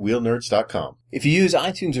 www.wheelnerds.com. If you use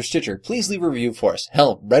iTunes or Stitcher, please leave a review for us.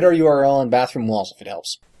 Hell, write our URL on bathroom walls if it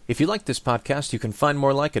helps. If you like this podcast, you can find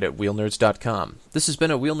more like it at wheelnerds.com. This has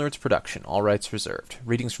been a Wheel Nerds production, all rights reserved.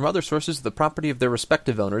 Readings from other sources are the property of their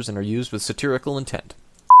respective owners and are used with satirical intent.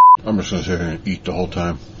 I'm just going to sit here and eat the whole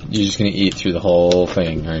time. You're just going to eat through the whole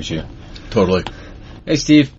thing, aren't you? Totally. Hey, Steve.